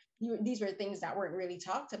younger, these were things that weren't really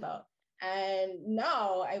talked about. And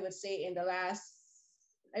now I would say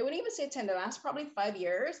I wouldn't even say 10, the last probably 5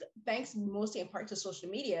 years, thanks mostly in part to social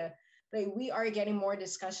media, like we are getting more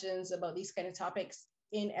discussions about these kind of topics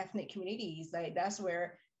in ethnic communities. Like that's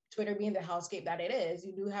where Twitter being the hellscape that it is,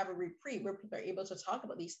 you do have a reprieve where people are able to talk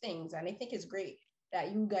about these things. And I think it's great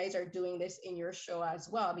that you guys are doing this in your show as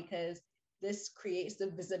well, because this creates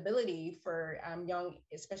the visibility for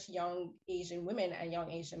especially young Asian women and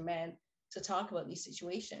young Asian men to talk about these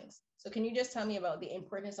situations. So can you just tell me about the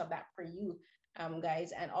importance of that for you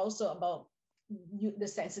guys, and also about the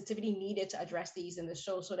sensitivity needed to address these in the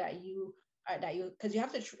show, so that because you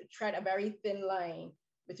have to tread a very thin line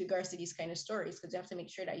with regards to these kind of stories, because you have to make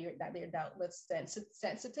sure that they're dealt with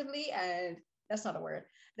sensitively, and that's not a word,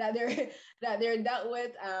 that they're that they're dealt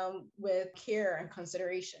with care and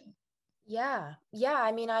consideration. Yeah.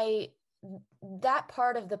 I mean, that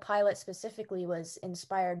part of the pilot specifically was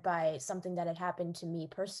inspired by something that had happened to me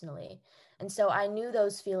personally. And so I knew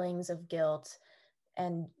those feelings of guilt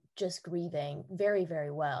and just grieving very,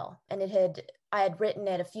 very well. And I had written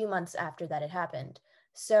it a few months after that had happened.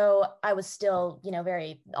 So I was still,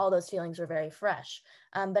 all those feelings were very fresh.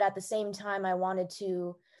 But at the same time, I wanted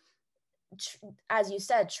to, as you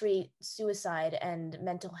said, treat suicide and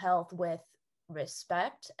mental health with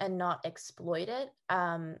respect and not exploit it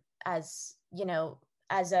as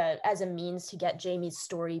as a means to get Jamie's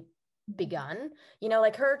story begun.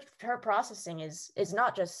 Like her processing is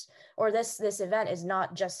not just, or this event is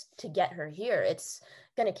not just to get her here. It's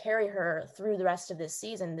going to carry her through the rest of this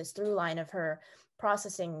season, this through line of her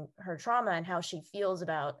processing her trauma and how she feels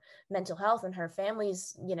about mental health and her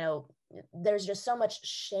family's. There's just so much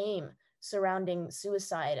shame surrounding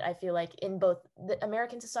suicide, I feel like, in both the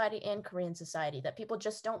American society and Korean society, that people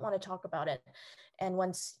just don't want to talk about it. And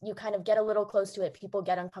once you kind of get a little close to it, people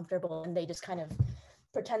get uncomfortable and they just kind of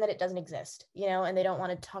pretend that it doesn't exist, and they don't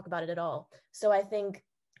want to talk about it at all. So I think,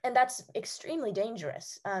 and that's extremely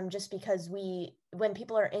dangerous, just because when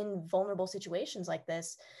people are in vulnerable situations like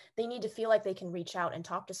this, they need to feel like they can reach out and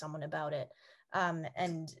talk to someone about it.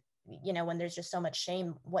 And when there's just so much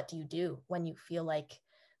shame, what do you do when you feel like,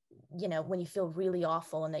 when you feel really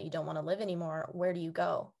awful and that you don't want to live anymore? Where do you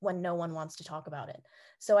go when no one wants to talk about it?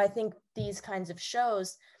 So I think these kinds of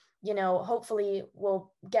shows, hopefully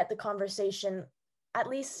will get the conversation at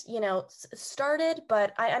least, started.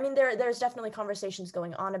 But I mean, there's definitely conversations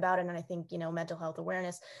going on about it. And I think, mental health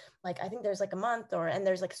awareness, like, I think there's like a month and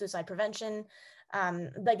there's like suicide prevention.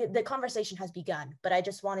 Like the conversation has begun, but I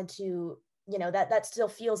just wanted to, that still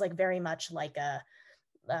feels like very much like a,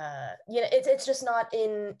 it's just not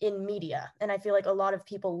in media. And I feel like a lot of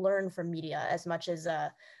people learn from media as much as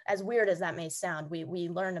weird as that may sound. We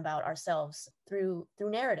learn about ourselves through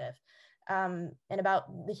narrative, and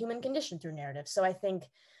about the human condition through narrative. So I think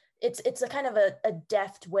it's a kind of a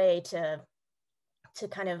deft way to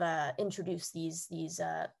kind of introduce these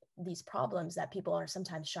problems that people are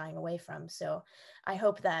sometimes shying away from. So I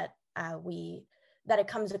hope that that it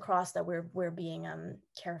comes across that we're being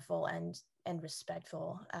careful and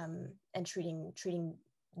respectful, and treating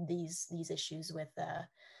these issues with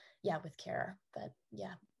care. But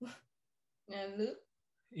yeah. And Luke?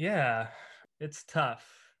 Yeah, it's tough.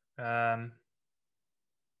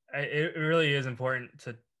 It really is important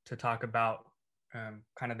to talk about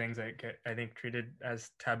kind of things that get, I think, treated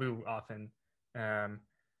as taboo often. The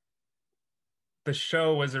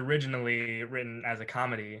show was originally written as a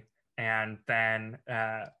comedy, and then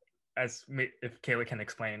if Kayla can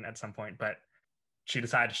explain at some point, but she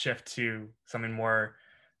decided to shift to something more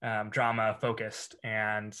drama focused,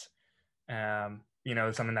 and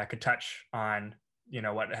something that could touch on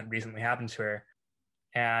what had recently happened to her.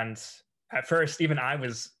 And at first, even I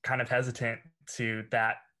was kind of hesitant to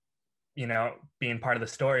that, being part of the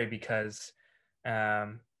story, because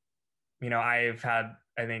I've had,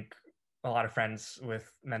 I think, a lot of friends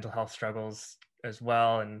with mental health struggles as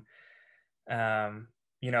well. And,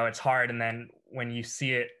 it's hard. And then when you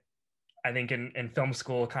see it, I think in film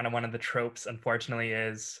school, kind of one of the tropes, unfortunately,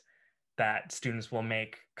 is that students will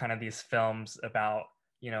make kind of these films about,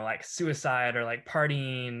 like suicide or like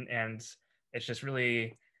partying. And it's just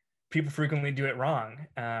really, people frequently do it wrong.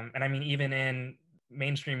 And I mean, even in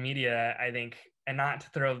mainstream media, I think, and not to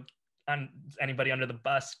throw anybody under the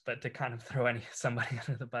bus, but to kind of throw somebody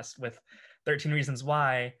under the bus with 13 Reasons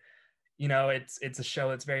Why, it's a show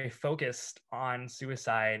that's very focused on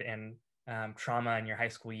suicide and trauma in your high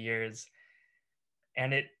school years,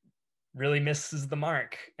 and it really misses the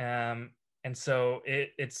mark. And so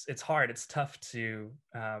it's hard. It's tough to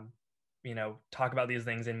talk about these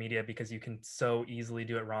things in media, because you can so easily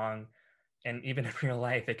do it wrong, and even in real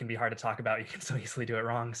life, it can be hard to talk about. You can so easily do it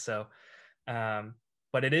wrong. So,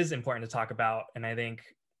 but it is important to talk about, and I think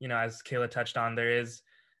as Kayla touched on, there is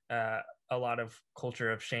a lot of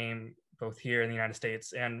culture of shame, both here in the United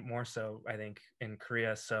States and more so, I think, in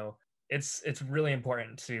Korea. So it's really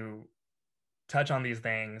important to touch on these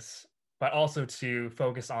things, but also to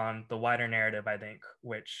focus on the wider narrative, I think,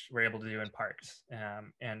 which we're able to do in parts,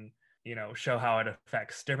 and show how it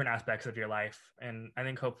affects different aspects of your life. And I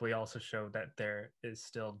think hopefully also show that there is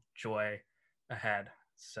still joy ahead.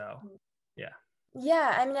 So yeah.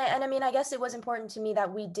 I mean, I guess it was important to me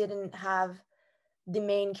that we didn't have the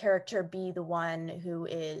main character be the one who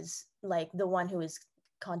is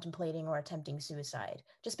contemplating or attempting suicide,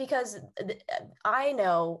 just because I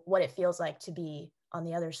know what it feels like to be on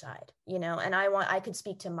the other side, you know, and I could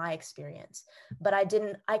speak to my experience, but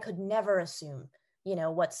I could never assume, you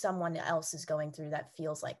know, what someone else is going through that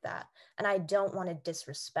feels like that. And I don't want to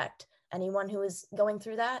disrespect anyone who is going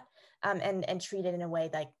through that, and treat it in a way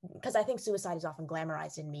like, because I think suicide is often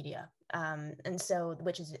glamorized in media, and so,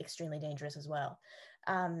 which is extremely dangerous as well.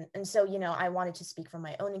 And so, you know, I wanted to speak from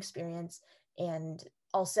my own experience, and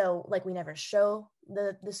also, like, we never show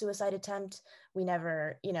the suicide attempt, we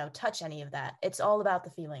never, you know, touch any of that. It's all about the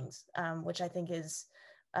feelings, which I think is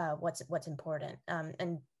what's important,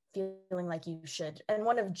 and feeling like you should. And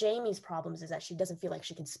one of Jamie's problems is that she doesn't feel like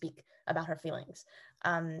she can speak about her feelings,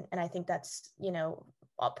 and I think that's, you know,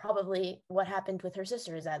 probably what happened with her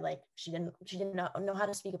sister, is that, like, she didn't know how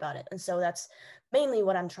to speak about it. And so that's mainly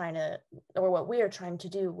what I'm trying to, or what we are trying to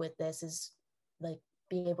do with this, is like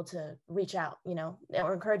being able to reach out, you know,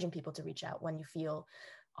 or encouraging people to reach out when you feel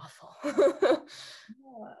awful.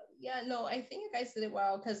 Yeah, no, I think you guys did it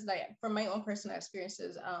well, because like from my own personal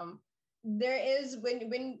experiences, there is,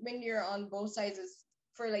 when you're on both sides, is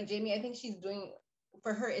for like Jamie, I think she's doing,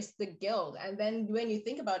 for her it's the guilt, and then when you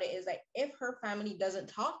think about it, is like, if her family doesn't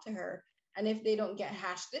talk to her, and if they don't get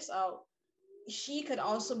hash this out, she could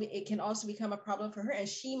also be, it can also become a problem for her, and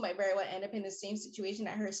she might very well end up in the same situation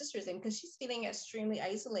that her sister's in, because she's feeling extremely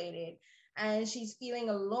isolated, and she's feeling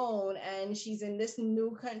alone, and she's in this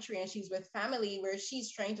new country, and she's with family where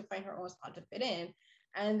she's trying to find her own spot to fit in,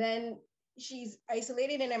 and then she's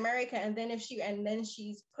isolated in America, and then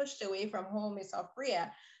she's pushed away from home in South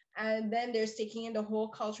Korea, and then there's taking in the whole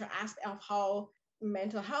cultural aspect of how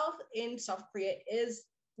mental health in South Korea is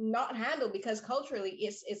not handled, because culturally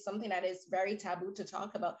it's something that is very taboo to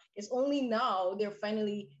talk about. It's only now they're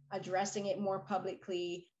finally addressing it more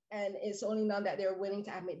publicly, and it's only now that they're willing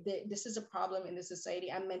to admit that this is a problem in the society,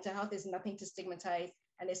 and mental health is nothing to stigmatize,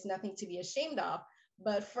 and it's nothing to be ashamed of.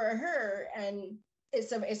 But for her, and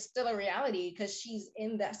it's still a reality, because she's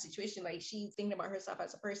in that situation, like she's thinking about herself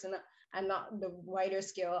as a person, and not the wider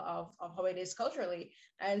scale of how it is culturally.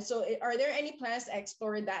 And so are there any plans to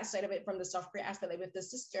explore that side of it from the South Korea aspect, like with the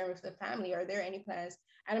sister and with the family? Are there any plans,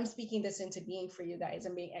 and I'm speaking this into being for you guys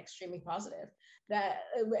and being extremely positive, that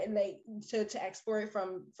like to explore it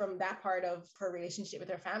from that part of her relationship with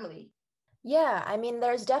her family? Yeah, I mean,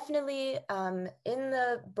 there's definitely, in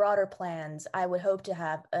the broader plans, I would hope to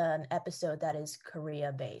have an episode that is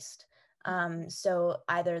Korea based. So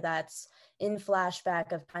either that's in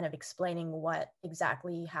flashback of kind of explaining what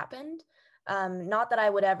exactly happened. Not that I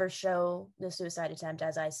would ever show the suicide attempt,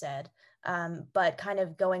 as I said, but kind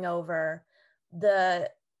of going over the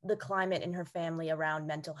climate in her family around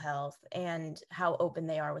mental health, and how open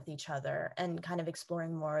they are with each other, and kind of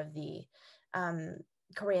exploring more of the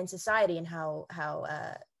Korean society, and how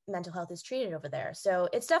mental health is treated over there. So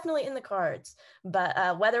it's definitely in the cards,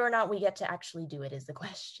 but whether or not we get to actually do it is the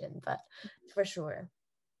question, but for sure.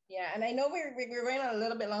 Yeah, and I know we're running a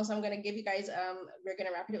little bit long, so I'm going to give you guys, we're going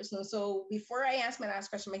to wrap it up soon. So before I ask my last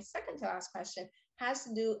question, my second to last question has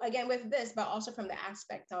to do again with this, but also from the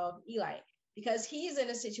aspect of Eli, because he's in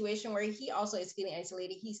a situation where he also is feeling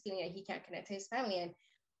isolated. He's feeling like he can't connect to his family, and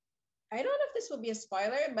I don't know if this will be a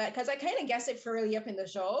spoiler, but because I kind of guessed it fairly up in the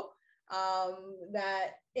show, that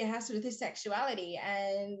it has to do with his sexuality.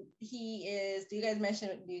 And he is, do you guys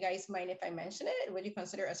mind if I mention it? Would you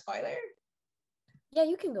consider it a spoiler? Yeah,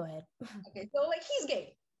 you can go ahead. Okay, so like he's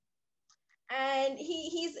gay. And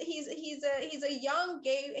he's a young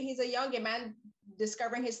gay man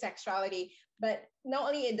discovering his sexuality. But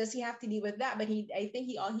not only does he have to deal with that, but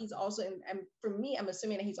he's also, and for me, I'm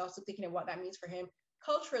assuming that he's also thinking of what that means for him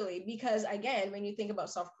culturally, because again, when you think about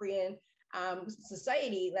South Korean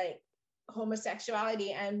society, like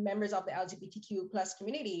homosexuality and members of the LGBTQ plus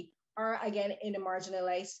community are again in a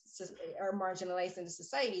marginalized in the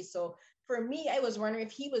society. So for me, I was wondering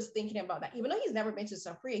if he was thinking about that, even though he's never been to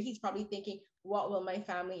South Korea. He's probably thinking, what will my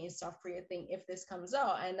family in South Korea think if this comes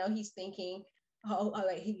out? And now he's thinking,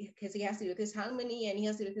 like because he has to do with his harmony, and he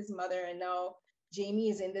has to do with his mother, and now Jamie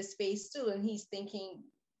is in this space too, and he's thinking,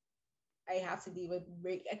 I have to deal with,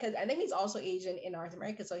 because I think he's also Asian in North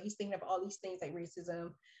America, so he's thinking of all these things like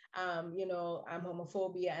racism,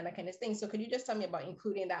 homophobia, and that kind of thing. So could you just tell me about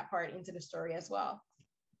including that part into the story as well?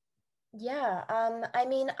 Yeah, I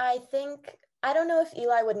mean, I don't know if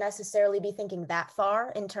Eli would necessarily be thinking that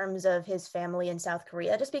far in terms of his family in South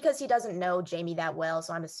Korea, just because he doesn't know Jamie that well.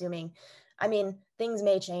 So I'm assuming, I mean, things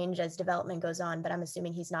may change as development goes on, but I'm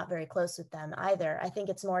assuming he's not very close with them either. I think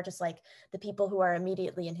it's more just like the people who are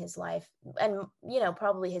immediately in his life, and, you know,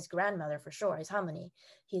 probably his grandmother for sure, his harmony.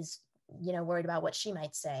 He's worried about what she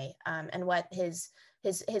might say. And what his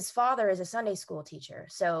father is a Sunday school teacher,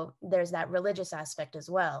 so there's that religious aspect as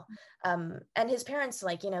well. And his parents,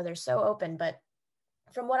 like, they're so open, but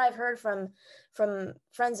from what I've heard from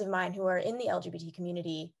friends of mine who are in the LGBT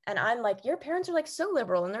community, and I'm like, your parents are like so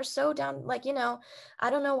liberal and they're so down, like, I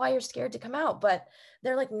don't know why you're scared to come out, but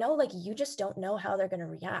they're like, no, like, you just don't know how they're going to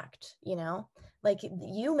react, like,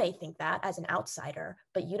 you may think that as an outsider,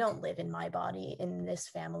 but you don't live in my body in this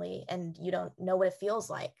family, and you don't know what it feels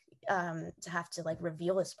like to have to like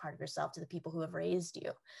reveal this part of yourself to the people who have raised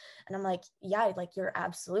you. And I'm like, yeah, like, you're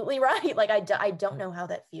absolutely right. Like, I don't know how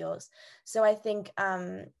that feels. So I think,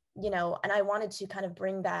 and I wanted to kind of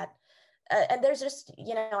bring that, and there's just,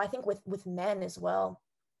 I think with men as well,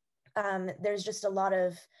 there's just a lot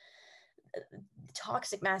of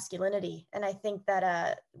toxic masculinity. And I think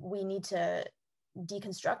that we need to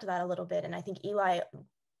deconstruct that a little bit. And I think Eli,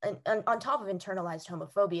 on top of internalized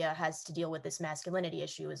homophobia, has to deal with this masculinity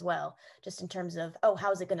issue as well, just in terms of, oh,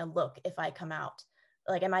 how's it going to look if I come out?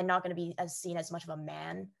 Like, am I not going to be seen as much of a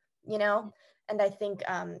man, And I think,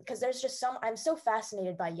 because there's just I'm so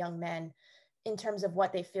fascinated by young men in terms of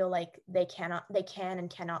what they feel like they can and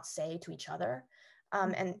cannot say to each other.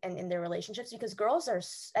 And in their relationships, because girls are,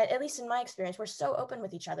 at least in my experience, we're so open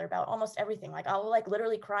with each other about almost everything. Like, I'll like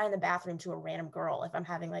literally cry in the bathroom to a random girl if I'm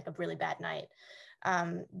having like a really bad night.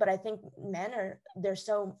 But I think men they're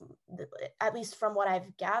so, at least from what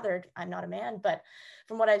I've gathered, I'm not a man, but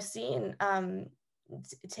from what I've seen,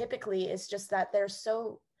 typically it's just that they're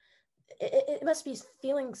so, it must be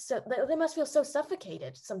feeling so, they must feel so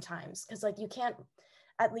suffocated sometimes, because like you can't,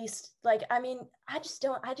 at least, like, I mean, it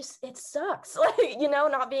sucks, like,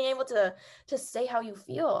 not being able to say how you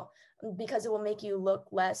feel, because it will make you look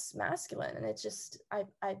less masculine. And it's just,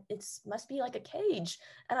 it must be like a cage.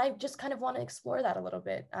 And I just kind of want to explore that a little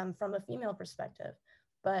bit from a female perspective.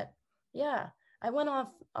 But yeah, I went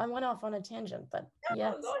off on a tangent, but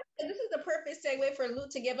yes. This is the perfect segue for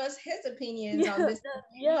Luke to give us his opinions on this.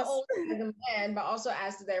 Yes. Not only as a man, but also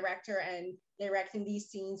as the director and directing these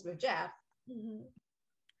scenes with Jeff. Mm-hmm.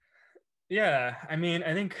 Yeah, I mean,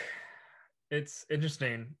 I think it's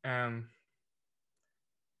interesting.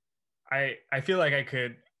 I feel like I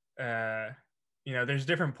could, there's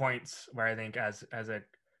different points where I think as a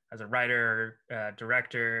writer,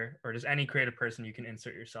 director, or just any creative person, you can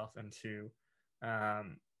insert yourself into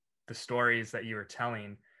the stories that you are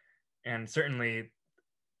telling. And certainly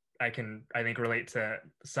I think relate to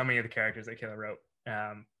so many of the characters that Kayla wrote.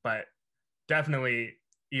 But definitely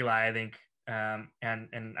Eli, I think, and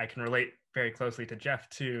I can relate very closely to Jeff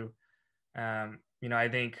too. I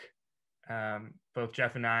think both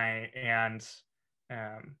Jeff and I, and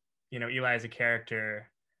Eli as a character,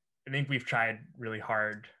 I think we've tried really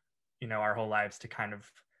hard, our whole lives to kind of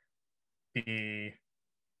be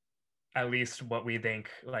at least what we think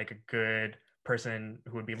like a good person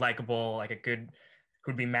who would be likable, like who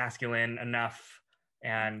would be masculine enough,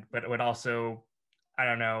 but would also, I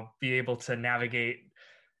don't know, be able to navigate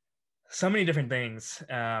so many different things,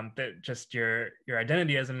 that just your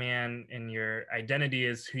identity as a man, and your identity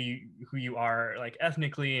as who you are, like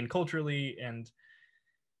ethnically and culturally. And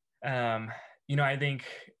I think,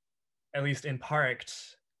 at least in part,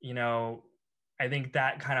 I think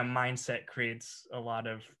that kind of mindset creates a lot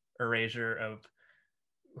of erasure of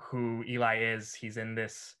who Eli is. He's in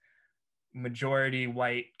this majority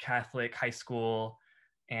white Catholic high school,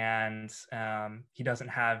 and he doesn't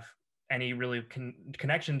have any really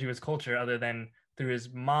connection to his culture other than through his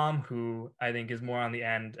mom, who I think is more on the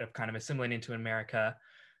end of kind of assimilating to America.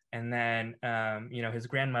 And then, his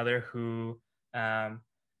grandmother, who, they're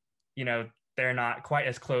not quite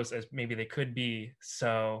as close as maybe they could be.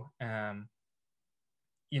 So, and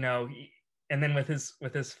then with his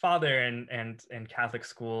father and Catholic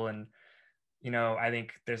school, and, I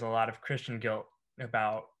think there's a lot of Christian guilt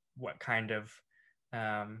about what kind of,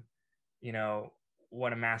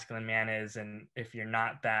 what a masculine man is, and if you're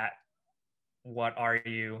not that, what are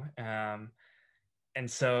you? And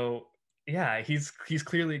so, yeah, he's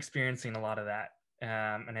clearly experiencing a lot of that,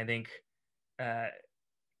 and I think, I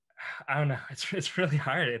don't know, it's really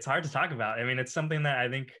hard. It's hard to talk about. I mean, it's something that I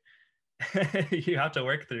think you have to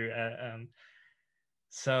work through.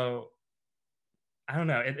 So I don't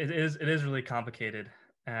know. It is really complicated.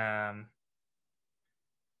 Yeah,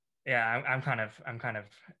 I'm kind of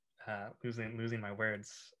losing my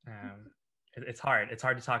words. It's hard. It's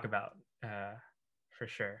hard to talk about, for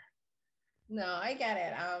sure. No, I get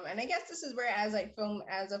it. And I guess this is where, as a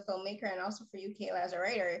filmmaker, and also for you, Kayla, as a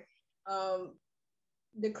writer,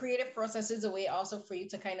 the creative process is a way also for you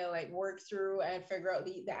to kind of like work through and figure out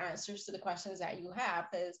the answers to the questions that you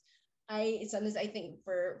have. Because I think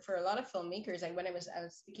for a lot of filmmakers, like when I was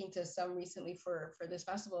speaking to some recently for this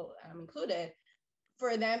festival, included,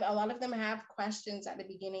 for them, a lot of them have questions at the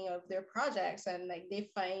beginning of their projects, and like they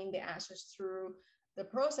find the answers through the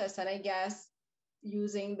process. And I guess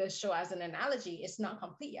using the show as an analogy, it's not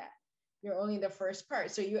complete yet. You're only the first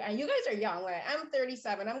part. So you guys are young. Like I'm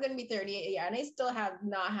 37, I'm gonna be 38, yeah, and I still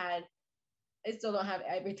don't have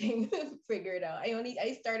everything figured out.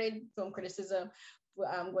 I started film criticism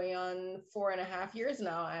going on 4.5 years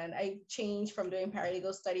now, and I changed from doing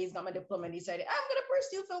paralegal studies, got my diploma, and decided I'm gonna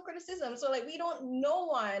pursue film criticism. So like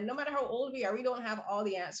no matter how old we are, we don't have all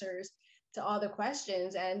the answers to all the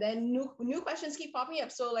questions, and then new questions keep popping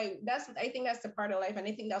up. So like I think that's the part of life, and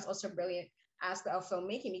I think that's also a brilliant aspect of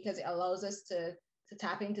filmmaking because it allows us to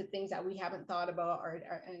tap into things that we haven't thought about,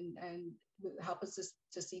 and help us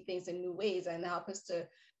to see things in new ways and help us to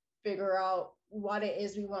figure out what it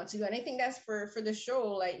is we want to do. And I think that's for the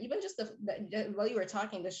show, like even just while you were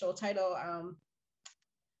talking, the show title,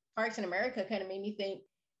 Parks in America, kind of made me think,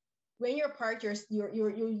 when you're parked,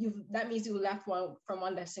 you that means you left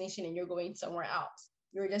one destination and you're going somewhere else.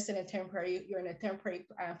 You're in a temporary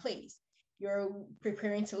place. You're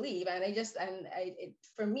preparing to leave. And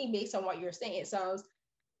for me, based on what you're saying, it sounds,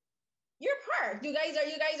 you're parked. You guys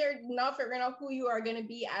are not figuring out who you are going to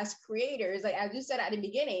be as creators. Like as you said at the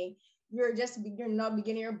beginning, you're not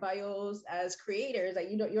beginning your bios as creators. Like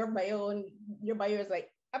your bio is like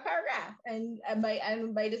a paragraph, and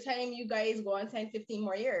by the time you guys go on 10-15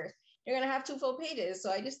 more years, you're gonna have 2 full pages. So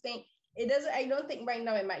I just think I don't think right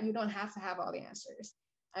now you don't have to have all the answers.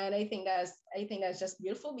 And I think that's just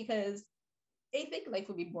beautiful, because I think life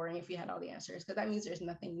would be boring if we had all the answers, because that means there's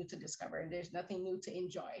nothing new to discover, there's nothing new to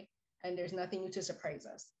enjoy, and there's nothing new to surprise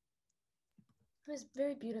us. It was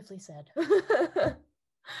very beautifully said.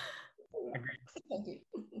 Thank you.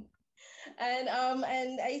 And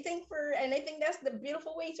I think that's the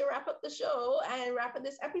beautiful way to wrap up the show and wrap up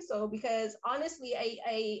this episode, because honestly,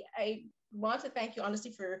 I want to thank you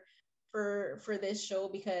honestly for this show,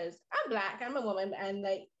 because I'm Black, I'm a woman, and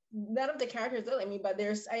like none of the characters look like me, but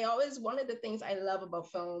one of the things I love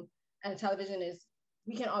about film and television is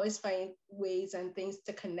we can always find ways and things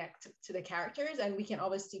to connect to the characters, and we can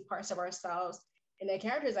always see parts of ourselves in the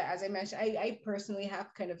characters. As I mentioned, I personally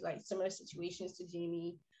have kind of like similar situations to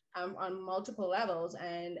Jamie, on multiple levels,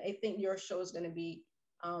 and I think your show is going to be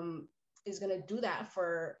is going to do that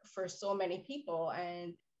for so many people,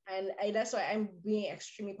 and that's why I'm being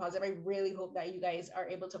extremely positive. I really hope that you guys are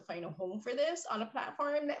able to find a home for this on a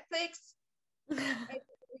platform, Netflix.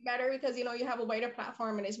 Better, because you have a wider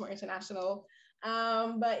platform and it's more international.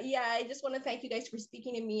 But yeah, I just want to thank you guys for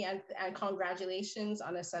speaking to me, and congratulations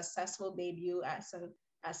on a successful debut at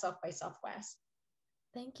South by Southwest.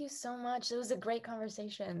 Thank you so much. It was a great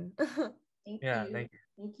conversation. Thank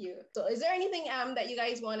you. So is there anything that you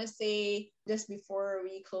guys want to say just before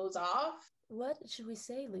we close off? What should we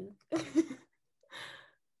say, Luke?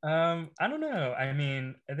 I don't know. I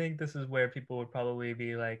mean, I think this is where people would probably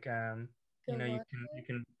be like, you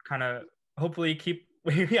can kind of hopefully keep,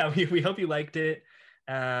 yeah, we hope you liked it.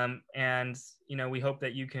 And, we hope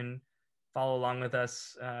that you can follow along with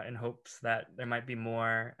us in hopes that there might be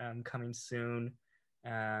more coming soon.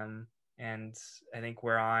 And I think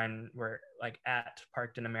we're like at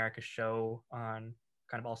Parked in America Show on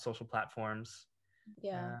kind of all social platforms.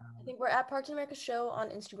 Yeah, I think we're at Parked in America Show on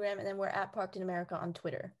Instagram, and then we're at Parked in America on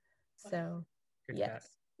Twitter. So yes.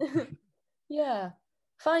 Yeah,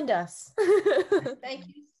 find us. Thank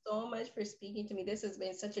you so much for speaking to me. This has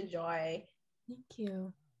been such a joy.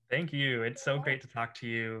 Thank you. It's so great to talk to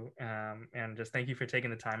you, and just thank you for taking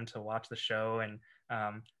the time to watch the show and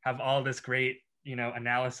have all this great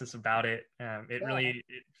analysis about it. It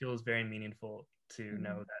feels very meaningful to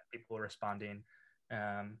know that people are responding,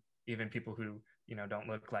 even people who don't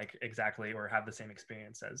look like exactly or have the same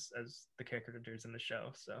experience as the characters in the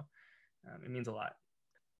show. So it means a lot.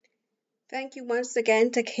 Thank you once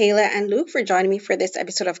again to Kayla and Luke for joining me for this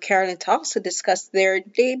episode of Carolyn Talks to discuss their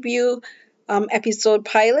debut episode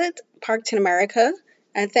pilot, Parked in America.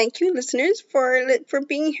 And thank you, listeners, for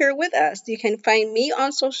being here with us. You can find me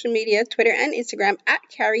on social media, Twitter and Instagram at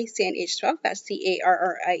CarrieCNH12. That's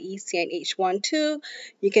CarrieCNH12.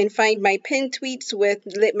 You can find my pinned tweets with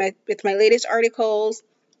my latest articles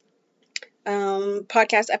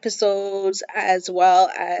podcast episodes as well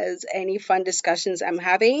as any fun discussions I'm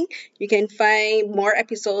having. You can find more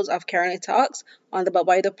episodes of Carolyn Talks on the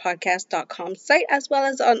BarbadoPodcast.com site as well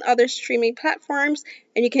as on other streaming platforms.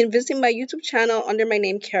 And you can visit my YouTube channel under my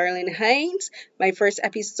name, Carolyn Hines. My first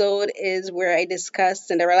episode is where I discuss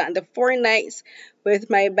Cinderella and the Four Knights with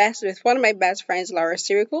one of my best friends, Laura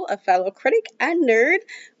Sirico, a fellow critic and nerd,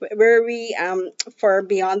 where we for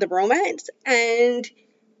Beyond the Romance. And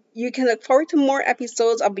you can look forward to more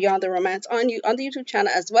episodes of Beyond the Romance on the YouTube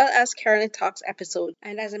channel as well as Carolyn Talks episode.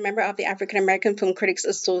 And as a member of the African American Film Critics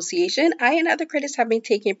Association, I and other critics have been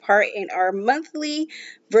taking part in our monthly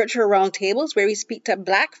virtual roundtables where we speak to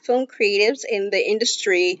Black film creatives in the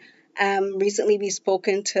industry. Recently, we've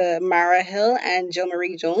spoken to Mara Hill and Jill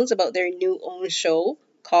Marie Jones about their new own show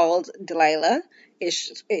called Delilah.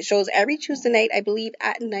 It shows every Tuesday night, I believe,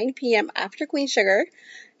 at 9 p.m. after Queen Sugar.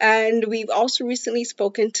 And we've also recently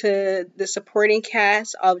spoken to the supporting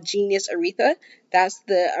cast of Genius Aretha. That's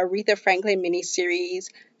the Aretha Franklin miniseries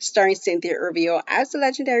starring Cynthia Erivo as the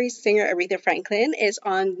legendary singer Aretha Franklin. Is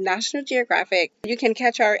on National Geographic. You can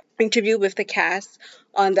catch our interview with the cast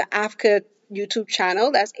on the AFCA YouTube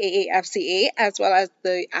channel. That's AAFCA, as well as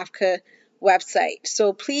the AFCA website.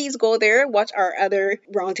 So please go there, watch our other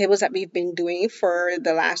roundtables that we've been doing for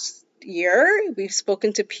the last year. We've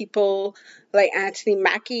spoken to people like Anthony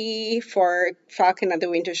Mackie for Falcon and the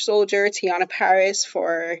Winter Soldier, Tiana Paris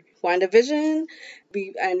for WandaVision.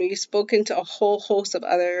 We've spoken to a whole host of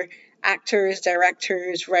other actors,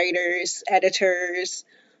 directors, writers, editors,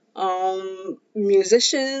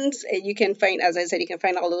 musicians. And you can find, as I said, you can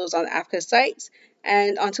find all of those on the AFCA sites.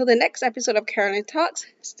 And until the next episode of Carolyn Talks,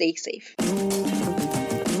 stay safe.